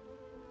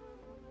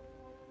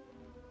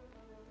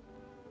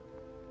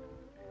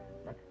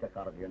 Let's check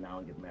out of here now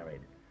and get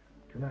married.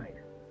 Tonight.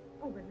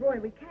 Oh, but Roy,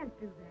 we can't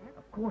do that.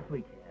 Of course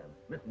we can.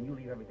 Listen, you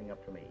leave everything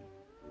up to me.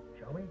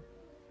 Shall we?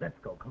 Let's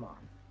go. Come on.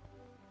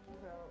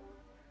 Well...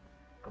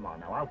 Come on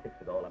now. I'll fix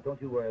it all up.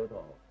 Don't you worry at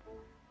all.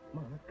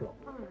 Come on, let's go.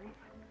 All right.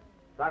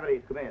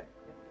 Socrates, come in.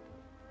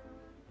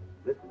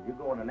 Listen, you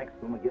go in the next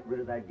room and get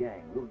rid of that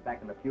gang. We'll be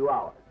back in a few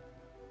hours.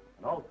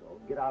 And also,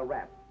 get our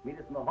wraps. Meet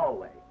us in the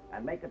hallway.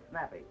 And make it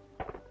snappy.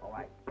 All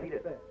right? Beat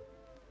it.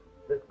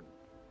 Listen.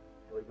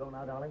 Shall we go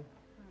now, darling?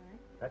 All right.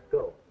 Let's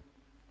go.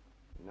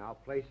 Now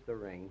place the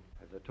ring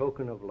as a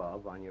token of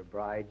love on your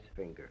bride's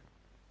finger.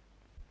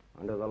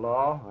 Under the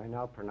law, I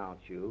now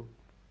pronounce you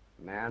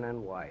man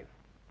and wife.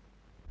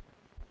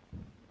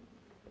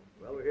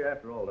 Well, we're here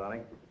after all,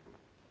 darling.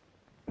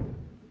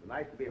 It's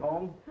nice to be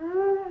home.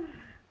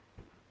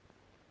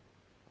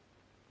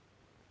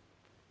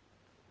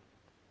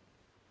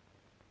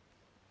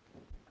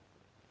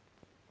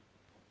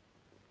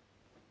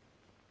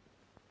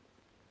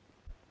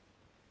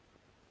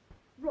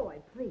 Roy,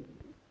 please.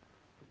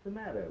 What's the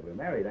matter? We're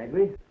married, ain't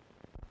we?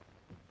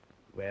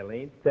 Well,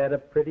 ain't that a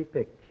pretty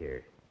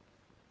picture?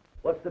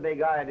 What's the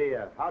big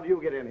idea? How do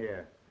you get in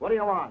here? What do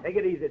you want? Take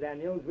it easy,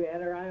 Daniels. We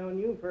had our eye on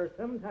you for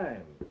some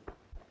time.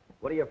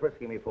 What are you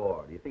frisking me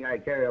for? Do you think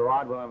I'd carry a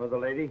rod when I was a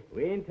lady?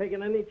 We ain't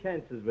taking any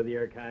chances with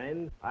your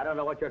kind. I don't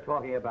know what you're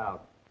talking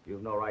about.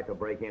 You've no right to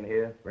break in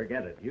here.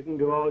 Forget it. You can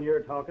do all your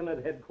talking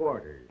at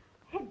headquarters.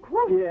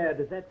 Headquarters? Yeah,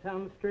 does that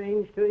sound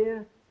strange to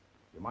you?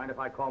 You mind if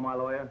I call my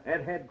lawyer?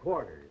 At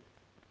headquarters.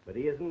 But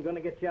he isn't going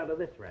to get you out of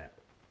this rap.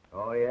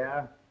 Oh,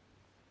 yeah?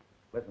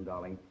 Listen,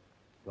 darling,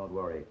 don't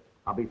worry.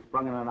 I'll be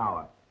sprung in an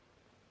hour.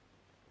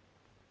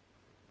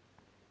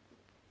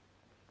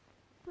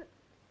 What's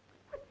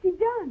he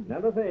done?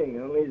 Not a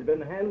thing, only he's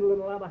been handling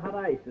a lot of hot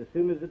ice as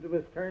soon as it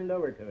was turned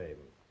over to him.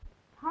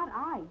 Hot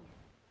ice?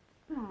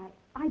 But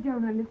I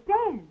don't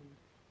understand.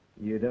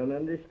 You don't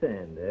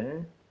understand,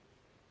 eh?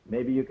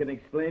 Maybe you can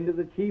explain to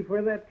the chief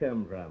where that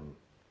come from.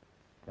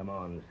 Come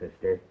on,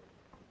 sister.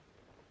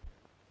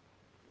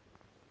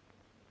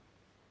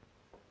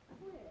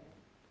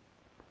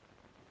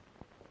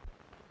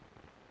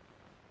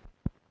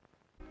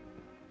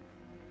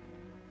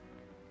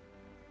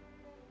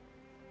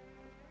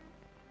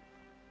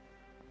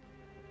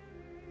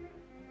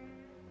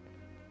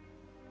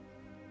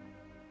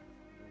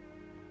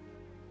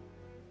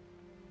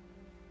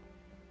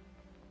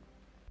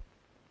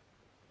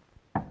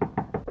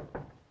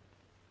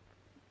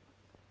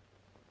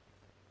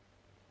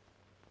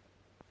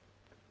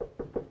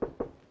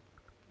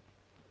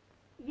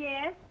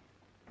 Yes?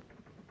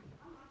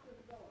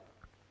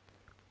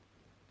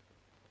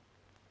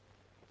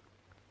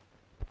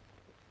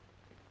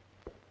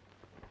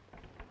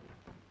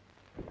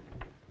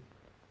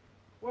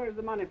 Where's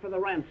the money for the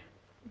rent?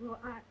 Well,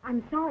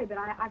 I'm sorry, but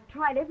I've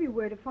tried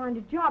everywhere to find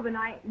a job, and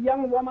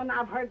Young woman,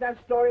 I've heard that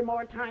story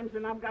more times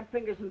than I've got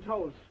fingers and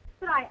toes.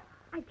 But I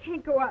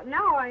can't go out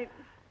now.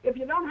 If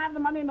you don't have the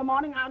money in the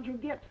morning, how'd you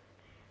get?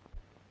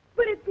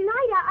 But it's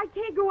night. I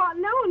can't go out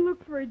now and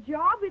look for a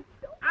job.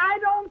 I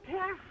don't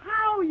care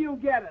how you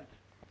get it.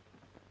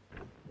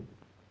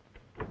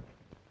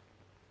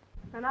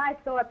 And I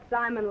thought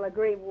Simon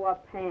Legree wore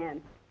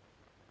pants.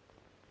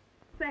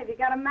 Say, have you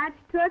got a match,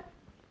 Toots?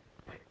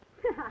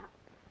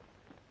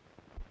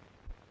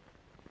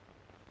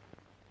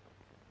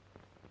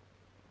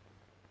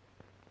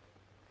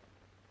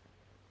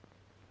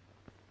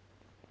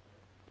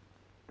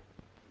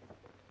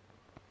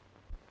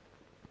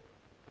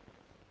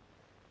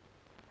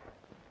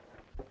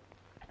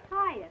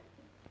 Hiya.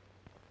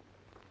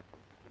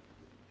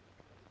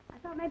 I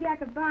thought maybe I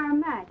could borrow a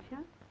match,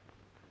 huh?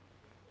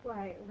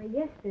 Why,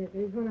 yes,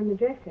 there's one on the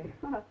dresser.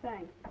 Oh,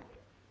 thanks.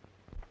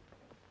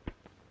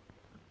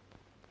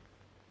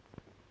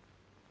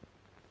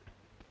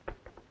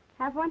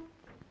 Have one?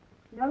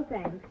 No,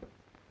 thanks.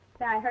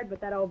 Say, I heard what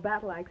that old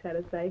battle axe had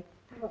to say.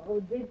 Oh,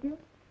 did you?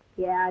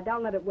 Yeah,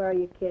 don't let it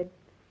worry you, kid.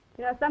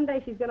 You know,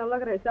 someday she's going to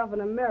look at herself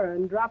in a mirror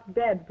and drop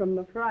dead from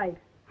the fright.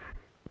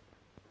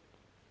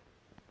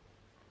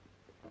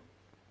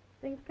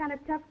 Things kind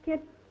of tough, kid?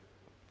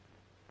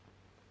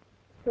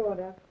 Sort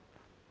of.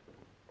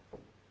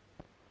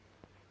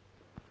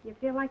 You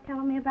feel like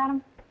telling me about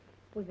him?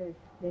 Well,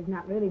 there's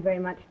not really very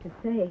much to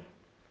say.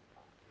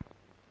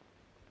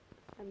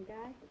 Some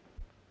guy?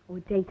 Oh,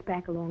 it dates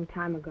back a long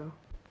time ago.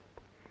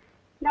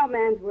 No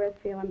man's worth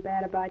feeling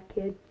bad about,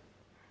 kid.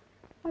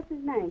 What's his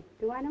name?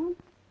 Do I know him?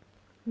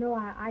 No,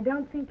 I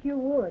don't think you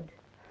would.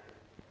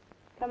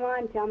 Come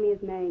on, tell me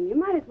his name. You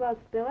might as well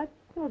spill it.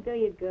 It'll do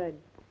you good.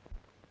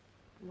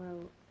 Well,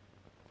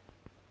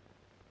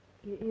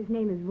 his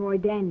name is Roy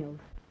Daniels.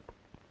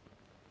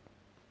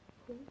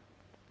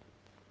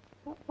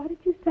 What did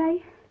you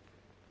say?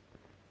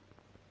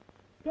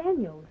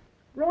 Daniels.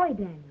 Roy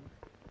Daniels.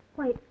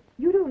 Wait,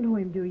 you don't know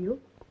him, do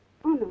you?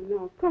 Oh,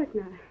 no, of course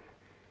not.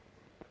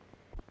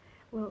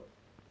 Well,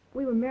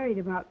 we were married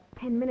about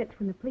 10 minutes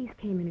when the police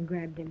came in and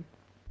grabbed him.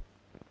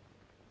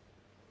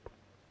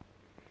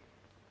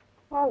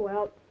 Oh,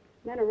 well,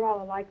 men are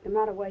all alike, no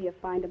matter where you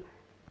find them.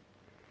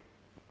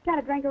 Got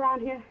a drink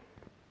around here?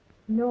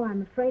 No,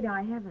 I'm afraid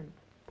I haven't.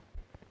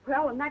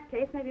 Well, in that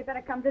case, maybe you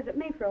better come visit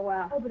me for a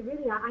while. Oh, but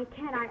really, I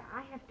can't.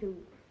 I have to...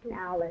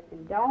 Now,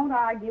 listen, don't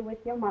argue with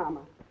your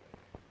mama.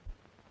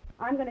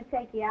 I'm going to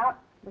take you out.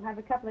 We'll have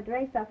a couple of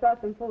drinks. I'll throw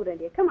some food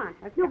into you. Come on.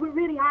 No, but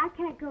really, I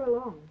can't go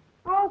along.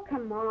 Oh,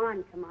 come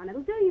on.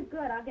 It'll do you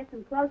good. I'll get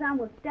some clothes on.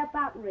 We'll step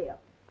out real.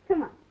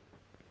 Come on.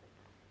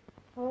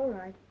 All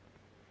right.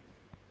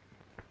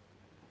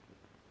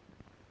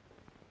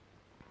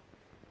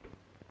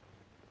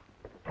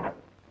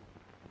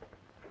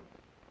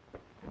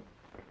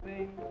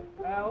 Nothing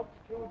else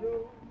to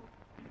do.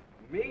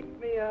 Meet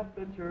me at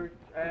the church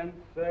and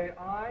say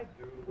I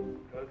do,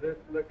 'cause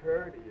it's the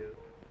courteous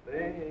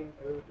thing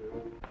to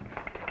do.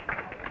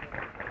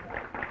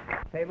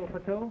 Table for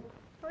two?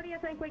 Who do you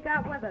think we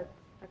got with us?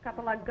 A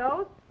couple of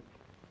ghosts?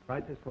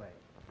 Right this way.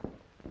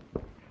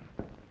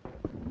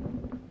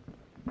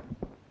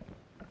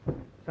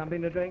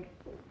 Something to drink?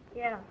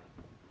 Yeah.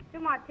 2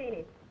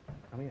 martinis.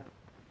 Coming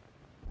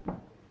up.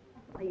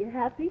 Are you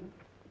happy?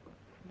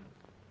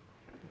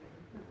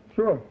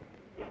 Sure.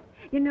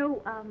 You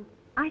know,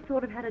 I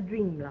sort of had a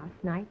dream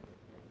last night.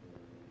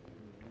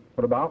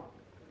 What about?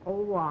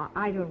 Oh,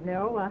 I don't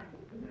know.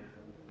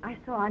 I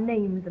saw our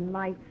names and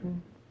lights,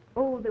 and,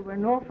 there were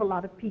an awful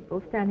lot of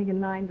people standing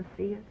in line to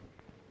see us.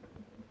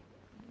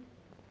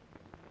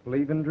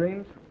 Believe in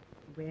dreams?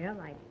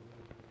 Well,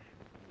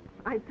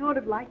 I'd sort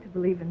of like to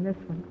believe in this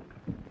one.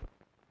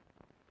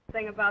 The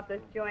thing about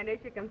this joint is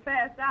you can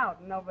pass out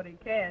and nobody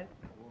cares.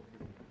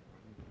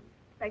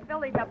 Say, fill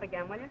these up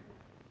again, will you?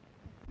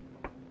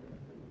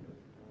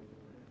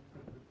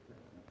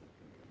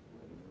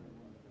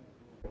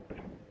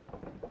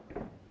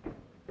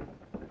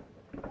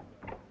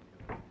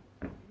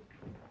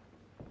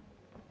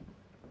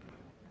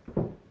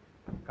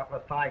 Couple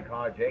of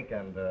sidecars, Jake,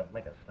 and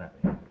make it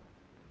snappy.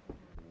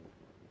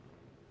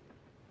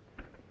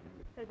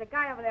 There's a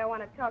guy over there I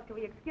want to talk to.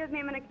 Will you excuse me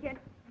a minute, kid?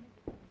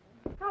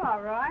 Hello,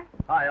 Roy.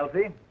 Hi, Elsie.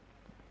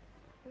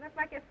 You look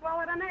like you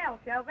swallowed a nail,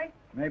 Shelby.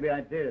 Maybe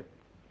I did.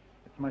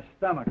 It's my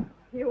stomach.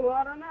 You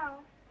ought to know.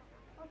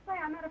 Well, say,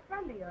 I met a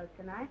friend of yours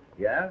tonight.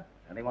 Yeah?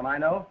 Anyone I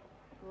know?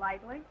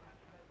 Lightly.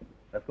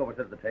 Let's go over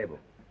to the table.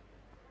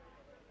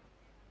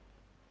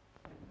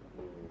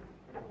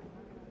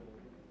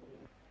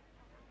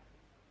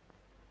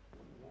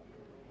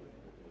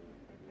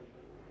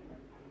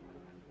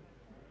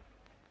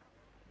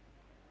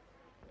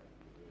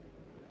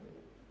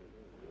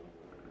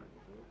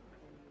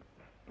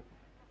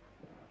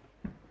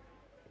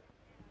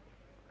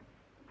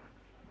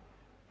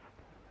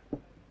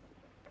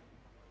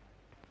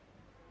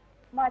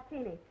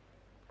 Martini.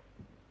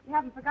 You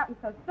haven't forgotten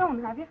so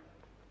soon, have you?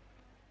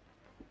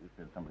 You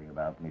said something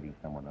about meeting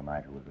someone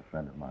tonight who was a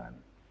friend of mine.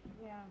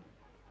 Yeah.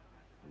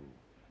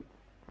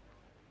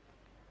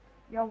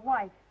 Your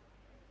wife.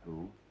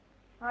 Who?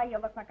 Ah, you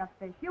look like a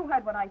fish. You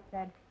heard what I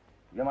said.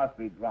 You must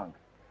be drunk.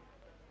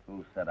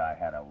 Who said I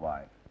had a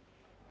wife?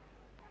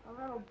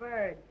 A little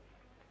bird.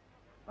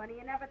 Funny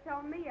you never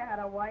told me you had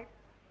a wife.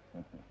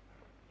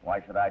 Why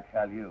should I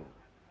tell you?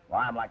 Well,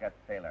 I'm like a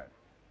sailor.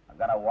 I've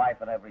got a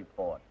wife in every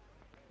port.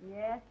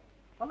 Yeah?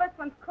 Well, this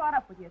one's caught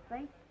up with you,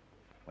 see?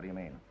 What do you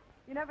mean?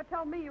 You never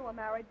told me you were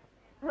married.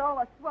 And all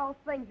the swell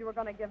things you were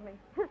going to give me.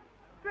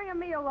 Stringing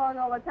me along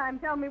all the time,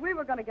 telling me we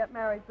were going to get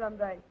married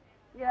someday.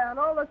 Yeah, and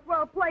all the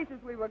swell places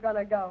we were going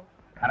to go.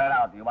 Cut it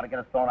out. Do you want to get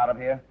us thrown out of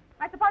here?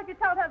 I suppose you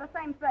told her the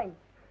same thing.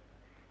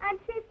 And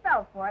she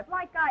fell for it,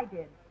 like I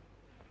did.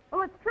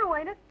 Well, it's true,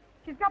 ain't it?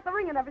 She's got the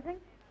ring and everything.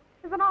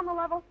 Is it on the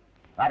level?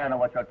 I don't know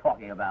what you're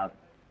talking about.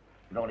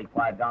 You'd only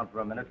quiet down for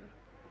a minute.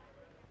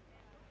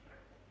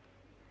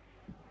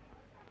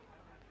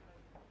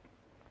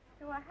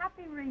 To a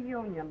happy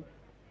reunion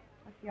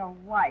with your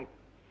wife.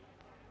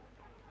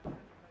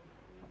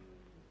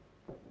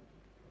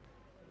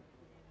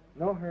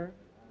 Know her?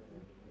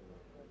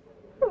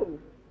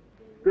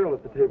 girl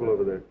at the table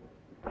over there.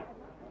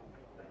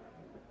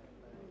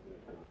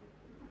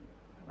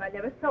 I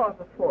never saw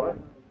her before.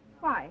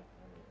 Why?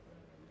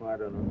 Well, I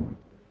don't know.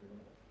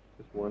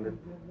 Just wondered.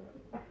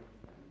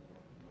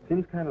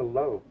 Seems kind of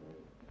low.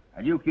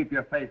 And you keep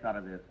your face out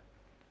of this.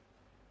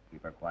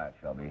 Keep her quiet,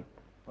 Shelby.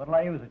 What'll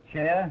I use, a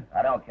chair?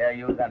 I don't care.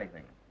 Use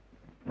anything.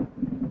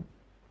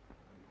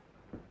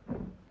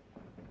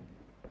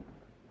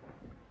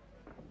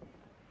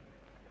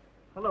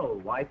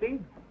 Hello, wifey.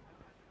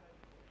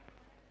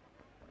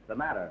 What's the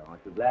matter?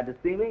 Aren't you glad to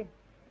see me?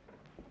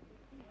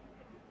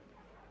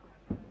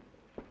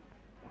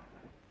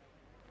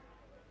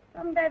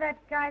 Someday that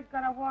guy's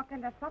gonna walk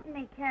into something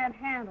he can't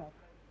handle.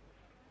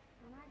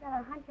 And I got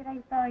a hunch it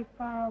ain't very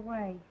far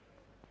away.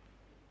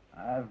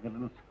 I've got a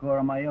little score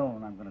of my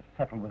own. I'm going to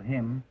settle with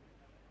him.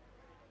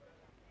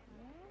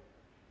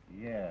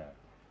 Yeah? Yeah.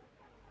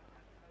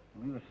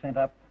 When we were sent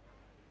up,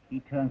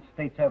 he turned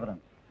state's evidence.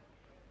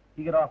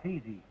 He got off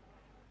easy.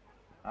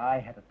 I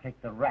had to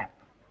take the rap.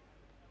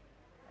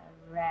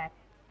 A rat.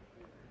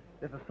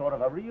 This is sort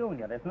of a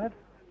reunion, isn't it?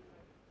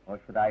 Or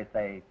should I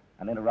say,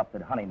 an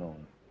interrupted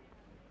honeymoon?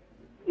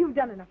 You've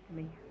done enough to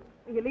me.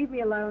 Will you leave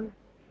me alone?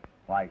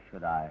 Why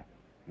should I?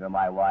 You're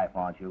my wife,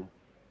 aren't you?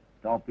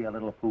 Don't be a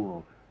little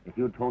fool. If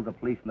you'd told the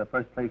police in the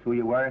first place who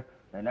you were,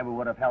 they never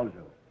would have held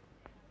you.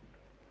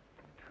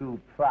 Too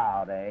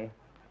proud, eh?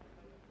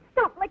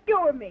 Stop! Let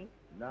go of me!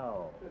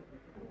 No.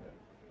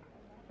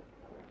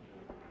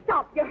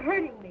 Stop! You're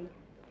hurting me!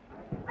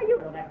 Are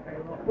you...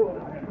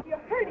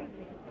 You're hurting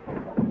me!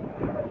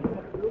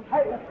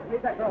 Hey,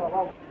 leave that girl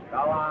alone. Go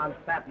on,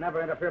 Sap.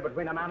 Never interfere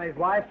between a man and his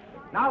wife.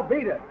 Now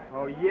beat it.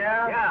 Oh,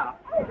 yeah? Yeah.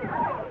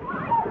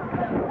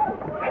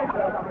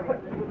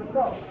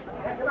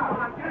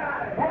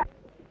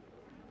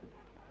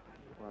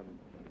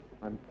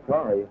 I'm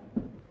sorry.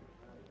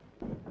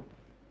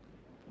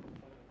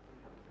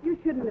 You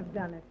shouldn't have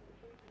done it.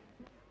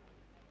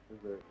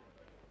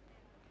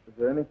 Is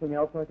there anything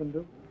else I can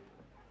do?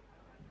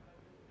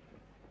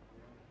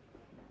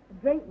 A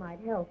drink might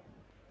help.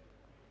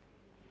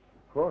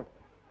 Of course.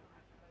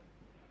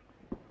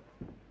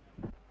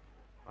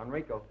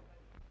 Enrico,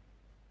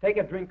 take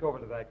a drink over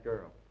to that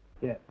girl.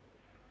 Yeah.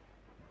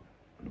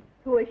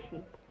 Who is she?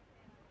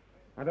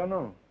 I don't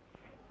know.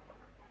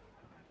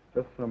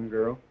 Just some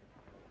girl.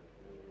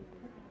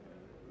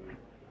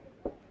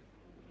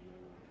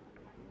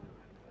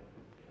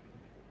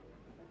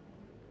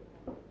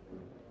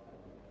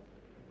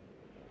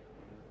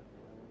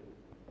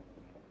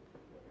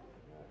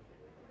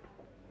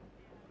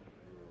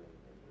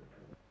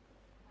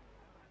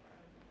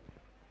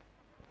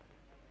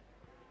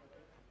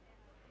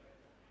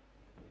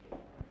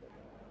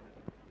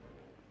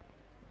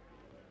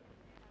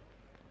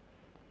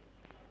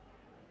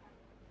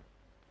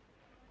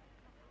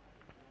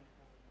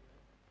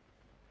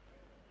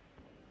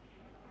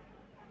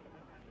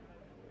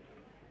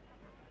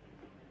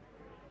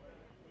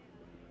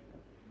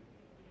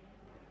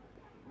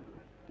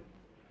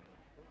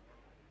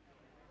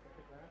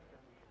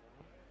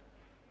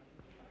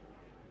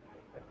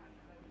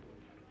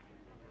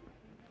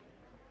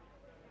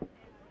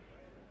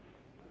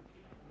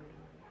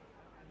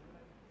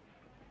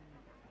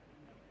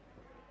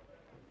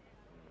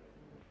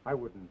 I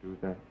wouldn't do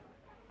that.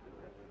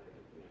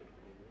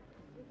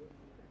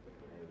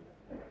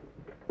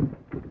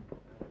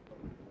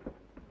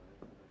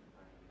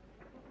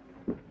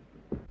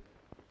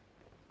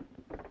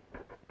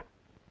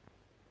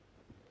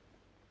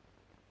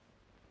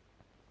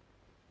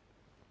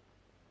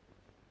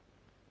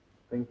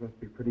 Things must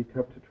be pretty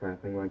tough to try a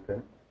thing like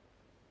that.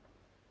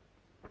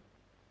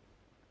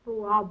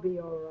 Oh, I'll be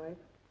all right.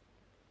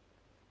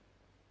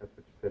 That's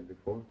what you said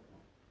before.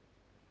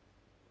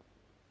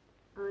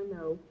 I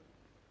know.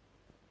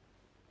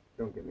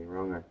 Don't get me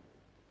wrong.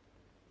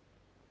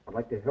 I'd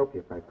like to help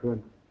you if I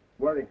could.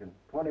 Worthington,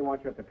 Tony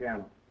wants you at the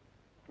piano.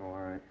 Oh, all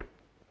right.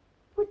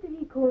 What did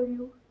he call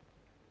you?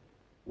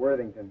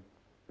 Worthington.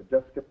 But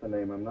just skip the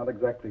name. I'm not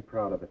exactly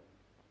proud of it.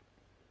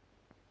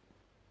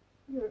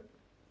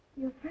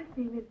 Your first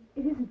name it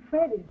isn't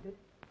Fred, is it?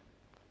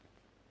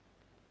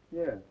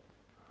 Yes.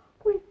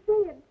 We're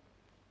saying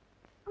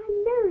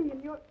I'm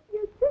Marion, your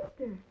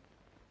sister.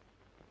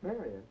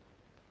 Marion?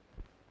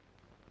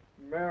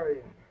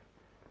 Marion.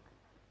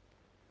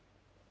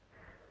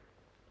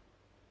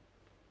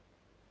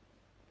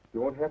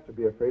 You won't have to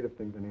be afraid of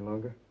things any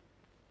longer.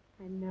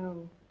 I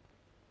know.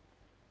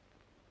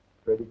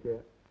 Freddie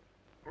cat?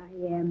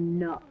 I am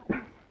not.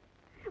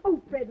 Oh,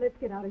 Fred, let's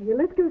get out of here.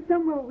 Let's go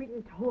somewhere where we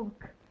can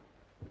talk.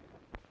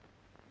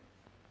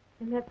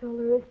 And that's all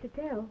there is to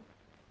tell.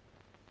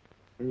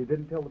 And you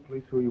didn't tell the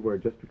police who you were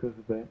just because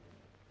of that?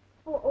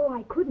 Oh,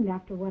 I couldn't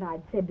after what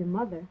I'd said to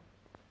Mother.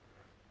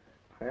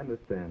 I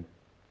understand.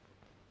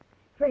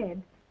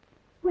 Fred,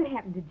 what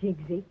happened to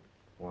Jigsy?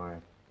 Why,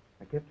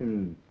 I kept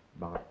him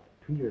about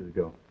 2 years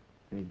ago,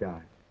 and he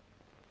died.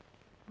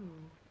 Oh,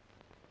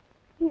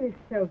 he was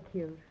so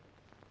cute.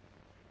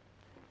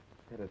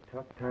 Had a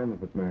tough time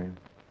of it, Marion.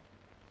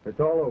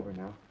 It's all over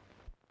now.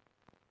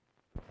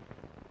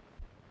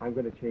 I'm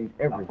going to change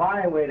everything. A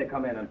fine way to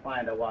come in and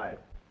find a wife.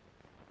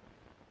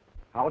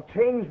 I'll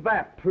change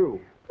that, too.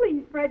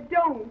 Please, Fred,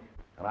 don't.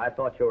 And I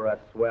thought you were a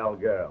swell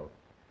girl.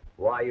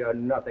 Why, you're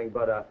nothing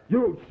but a...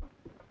 You...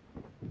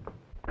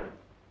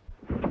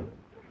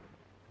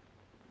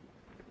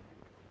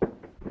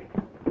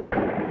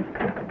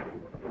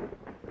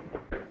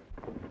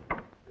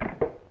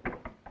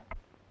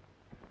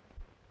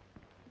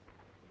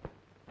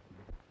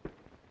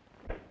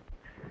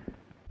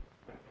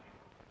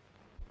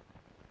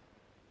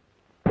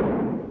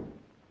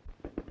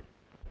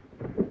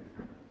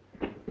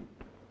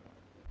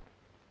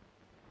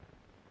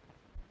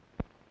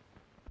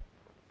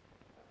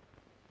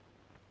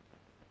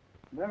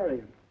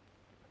 Marion.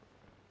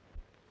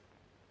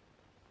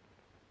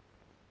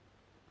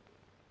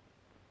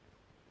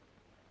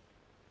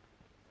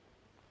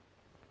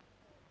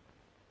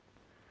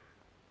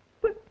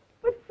 But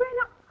Fred,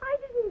 I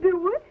didn't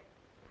do it.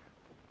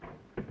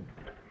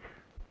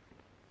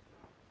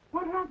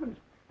 What happened?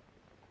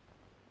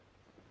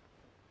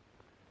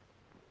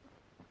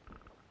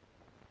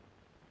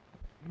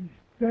 He's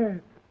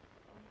dead.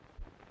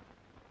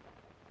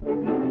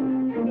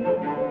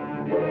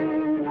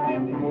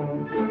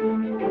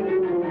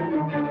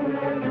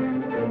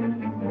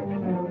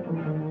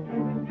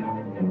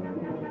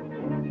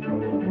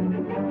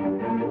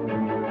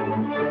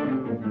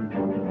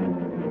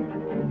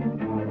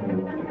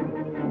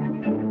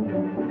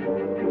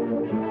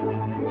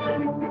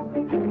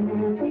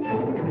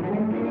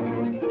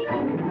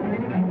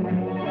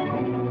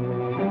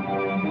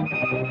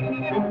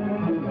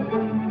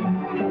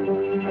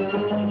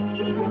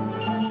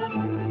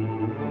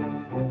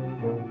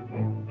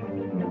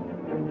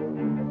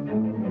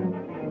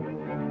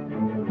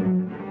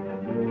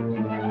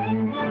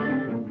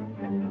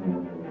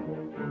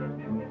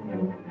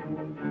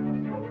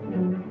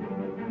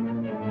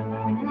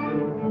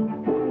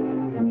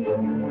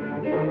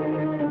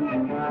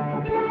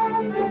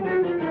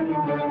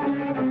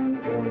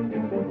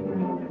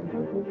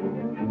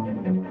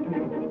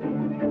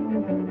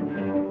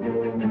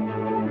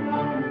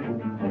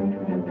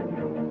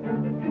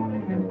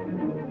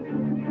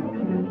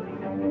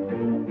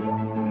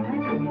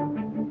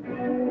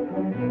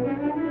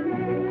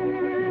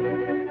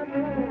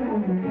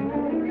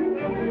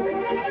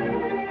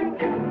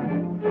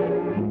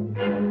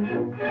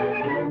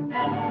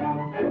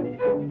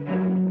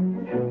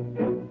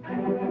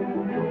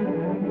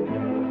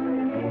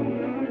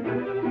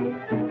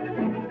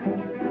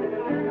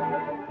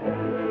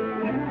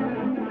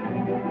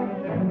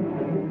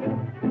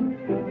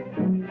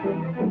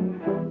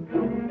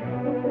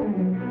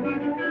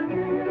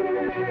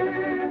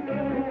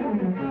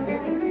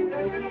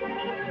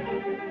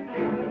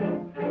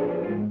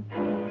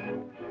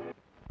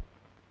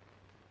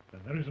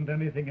 There isn't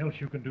anything else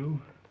you can do?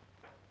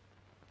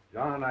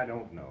 John, I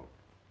don't know.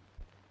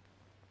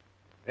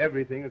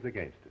 Everything is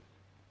against us.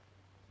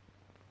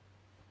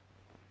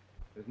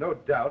 There's no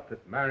doubt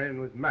that Marion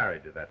was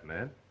married to that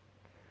man.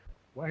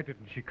 Why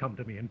didn't she come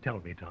to me and tell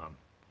me, Tom?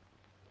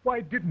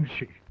 Why didn't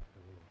she?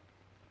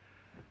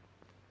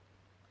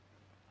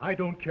 I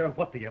don't care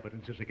what the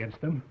evidence is against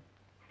them.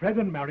 Fred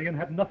and Marion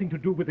had nothing to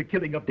do with the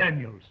killing of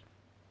Daniels.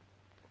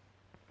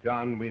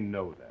 John, we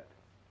know that.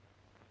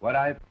 What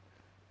I...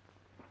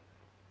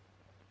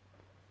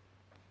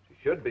 She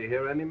should be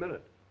here any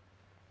minute.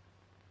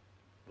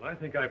 Well, I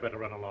think I better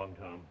run along,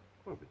 Tom.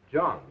 Well, but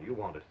John, you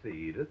want to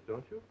see Edith,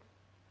 don't you?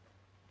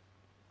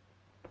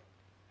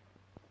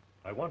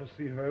 I want to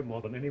see her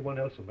more than anyone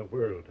else in the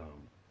world, Tom.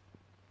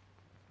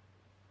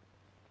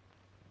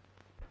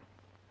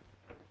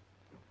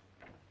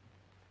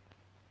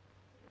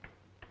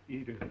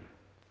 Edith.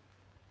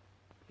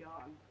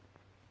 John.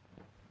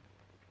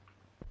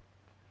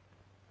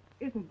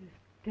 Isn't this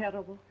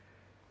terrible?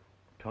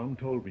 Tom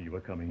told me you were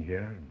coming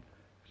here, and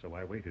so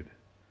I waited.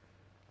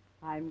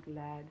 I'm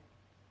glad.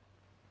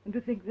 And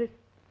to think this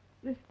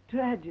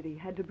tragedy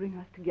had to bring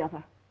us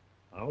together.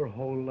 Our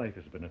whole life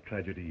has been a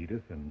tragedy,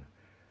 Edith, and,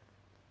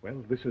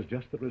 well, this is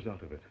just the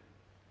result of it.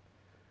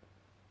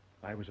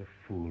 I was a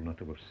fool not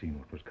to have seen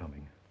what was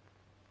coming.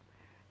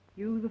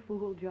 You the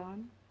fool,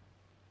 John?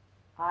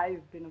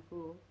 I've been a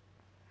fool.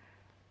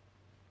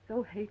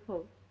 So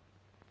hateful.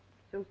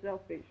 So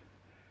selfish.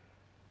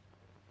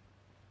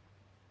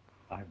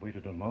 I've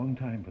waited a long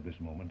time for this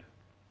moment.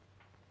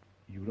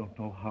 You don't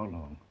know how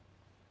long.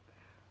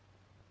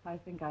 I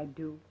think I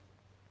do.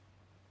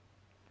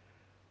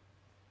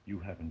 You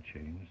haven't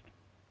changed.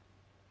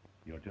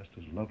 You're just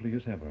as lovely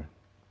as ever.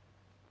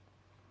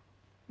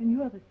 And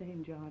you're the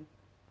same, John.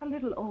 A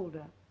little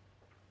older.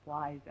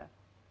 Wiser.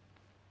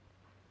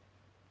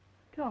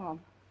 Tom.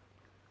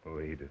 Oh,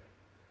 Edith,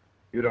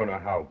 you don't know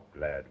how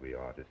glad we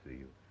are to see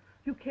you.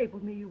 You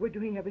cabled me you were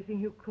doing everything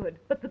you could,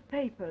 but the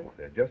papers...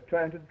 They're just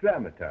trying to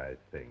dramatize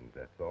things,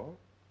 that's all.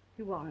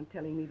 You aren't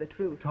telling me the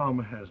truth. Tom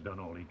has done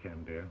all he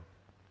can, dear.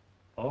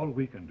 All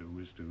we can do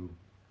is to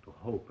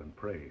hope and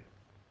pray.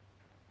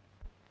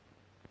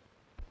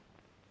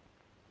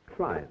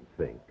 Try and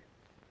think.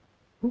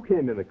 Who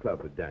came in the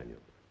club with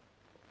Daniels?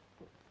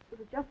 It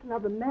was just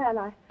another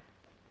man.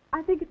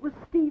 I think it was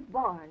Steve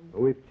Barnes.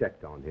 We've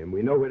checked on him.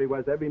 We know where he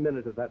was every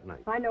minute of that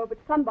night. I know, but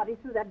somebody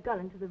threw that gun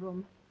into the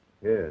room.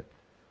 Yes.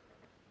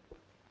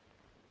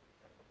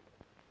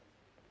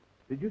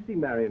 Did you see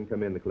Marion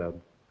come in the club?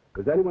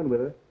 Was anyone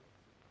with her?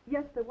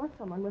 Yes, there was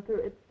someone with her.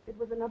 It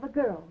was another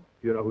girl.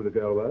 Do you know who the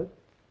girl was?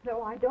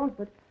 No, I don't,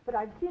 but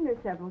I've seen her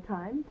several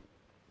times.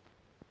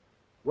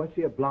 Was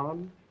she a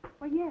blonde?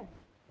 Oh, yes.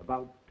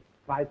 About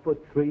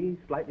 5'3",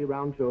 slightly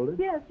round shoulders?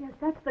 Yes,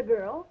 that's the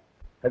girl.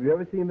 Have you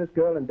ever seen this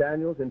girl and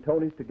Daniels and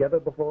Tony's together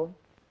before?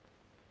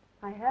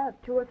 I have,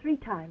 2 or 3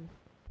 times.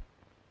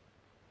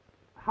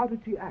 How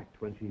did she act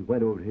when she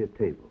went over to his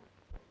table?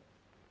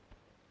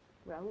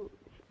 Well,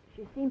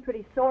 she seemed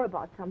pretty sore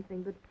about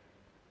something,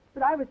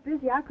 but I was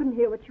busy. I couldn't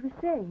hear what she was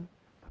saying.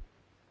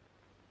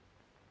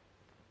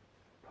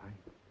 By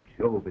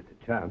Jove, it's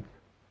a chance.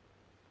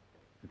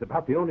 It's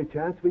about the only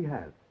chance we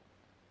have.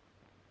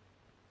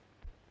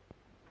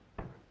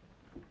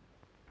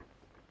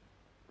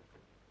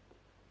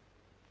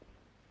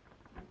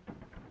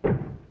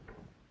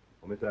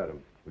 Oh, Miss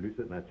Adams, will you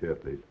sit in that chair,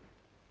 please?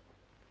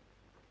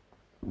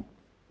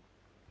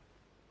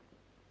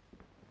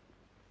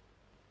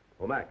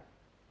 Oh, Mac,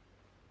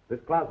 this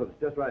closet's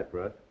just right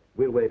for us.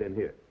 We'll wait in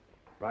here.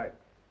 Right.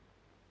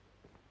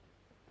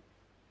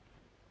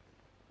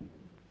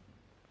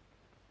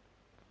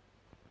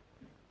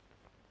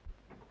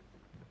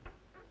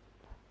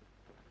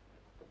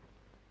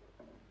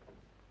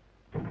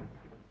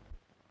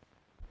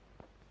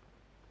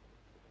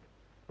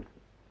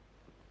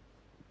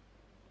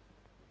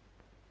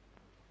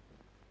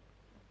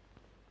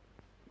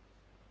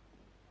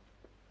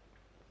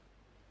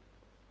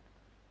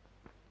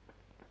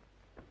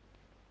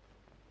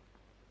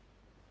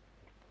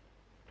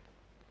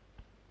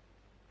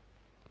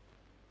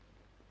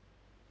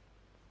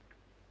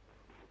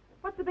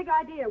 What's the big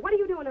idea? What are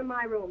you doing in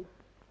my room?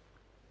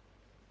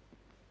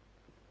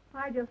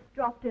 I just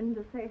dropped in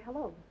to say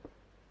hello.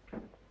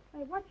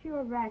 Hey, what's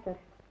your racket?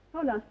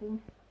 Oh, nothing.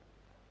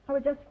 I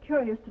was just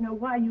curious to know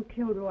why you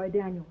killed Roy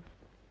Daniels.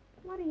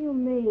 What do you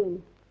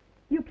mean?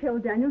 You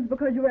killed Daniels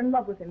because you were in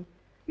love with him.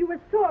 You were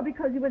sore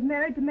because he was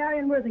married to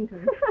Marion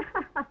Worthington.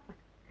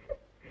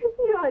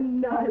 You're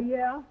nuts. Oh,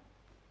 yeah?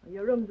 Well,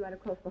 your room's right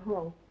across the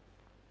hall.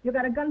 You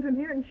got a gun from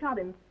here and shot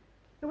him.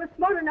 You were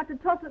smart enough to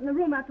toss it in the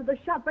room after the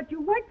shot, but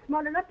you weren't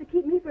smart enough to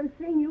keep me from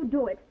seeing you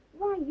do it.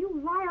 Why,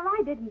 you liar,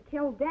 I didn't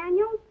kill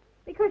Daniels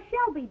because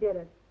Shelby did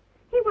it.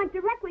 He went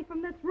directly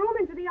from this room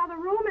into the other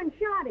room and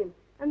shot him,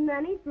 and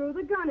then he threw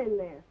the gun in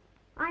there.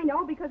 I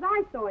know because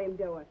I saw him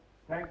do it.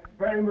 Thanks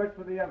very much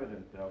for the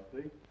evidence,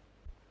 Elsie.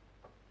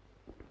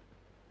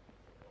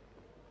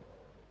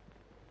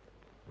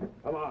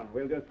 Come on,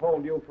 we'll just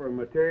hold you for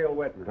material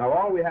witness. Now,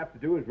 all we have to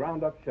do is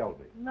round up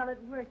Shelby. Well, it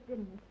worked,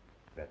 didn't it?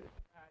 Better.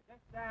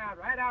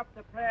 Right off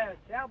the press.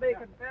 Shelby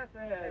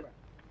confesses.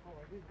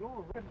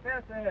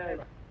 Confesses.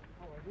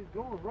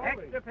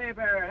 Extra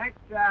paper,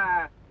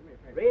 extra.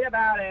 Read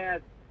about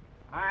it.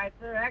 All right,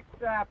 sir,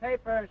 extra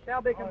paper.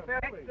 Shelby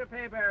confesses. Extra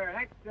paper,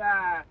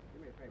 extra.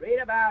 Read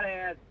about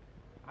it.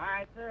 All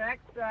right, sir,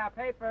 extra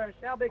paper.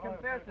 Shelby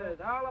confesses.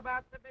 All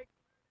about the big...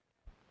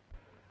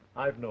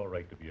 I've no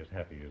right to be as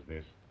happy as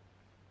this.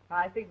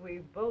 I think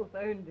we've both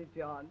earned it,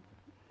 John.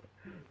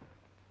 Do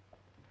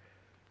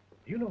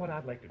you know what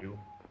I'd like to do?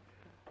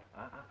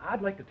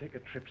 I'd like to take a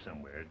trip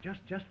somewhere, just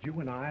you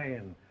and I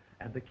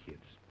and the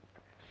kids.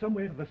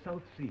 Somewhere to the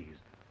South Seas,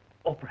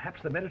 or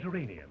perhaps the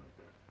Mediterranean.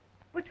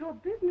 But your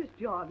business,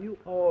 John, you...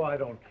 Oh, I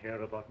don't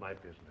care about my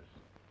business.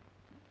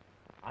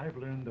 I've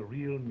learned the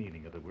real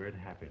meaning of the word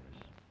happiness,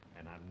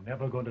 and I'm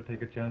never going to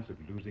take a chance of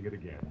losing it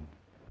again.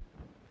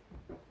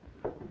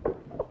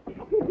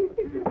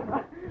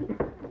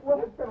 Well,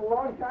 it's been a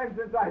long time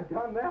since I've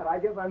done that. I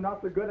guess I'm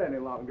not so good any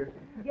longer.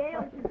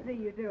 Gale should see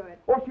you do it.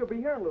 Oh, she'll be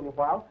here in a little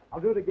while.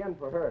 I'll do it again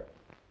for her.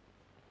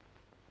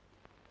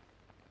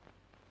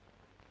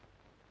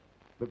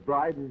 The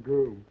bride and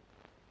groom.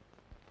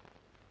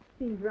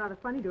 Seems rather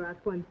funny to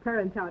ask one's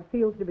parents how it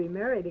feels to be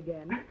married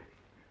again.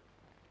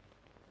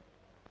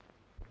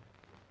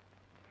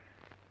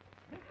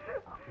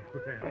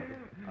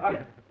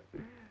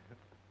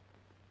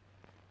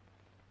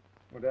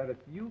 Well, Dad, if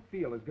you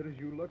feel as good as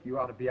you look, you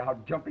ought to be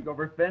out jumping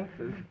over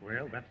fences.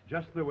 Well, that's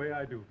just the way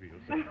I do feel,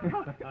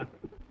 sir.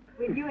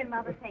 Will you and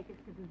Mother take us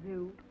to the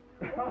zoo?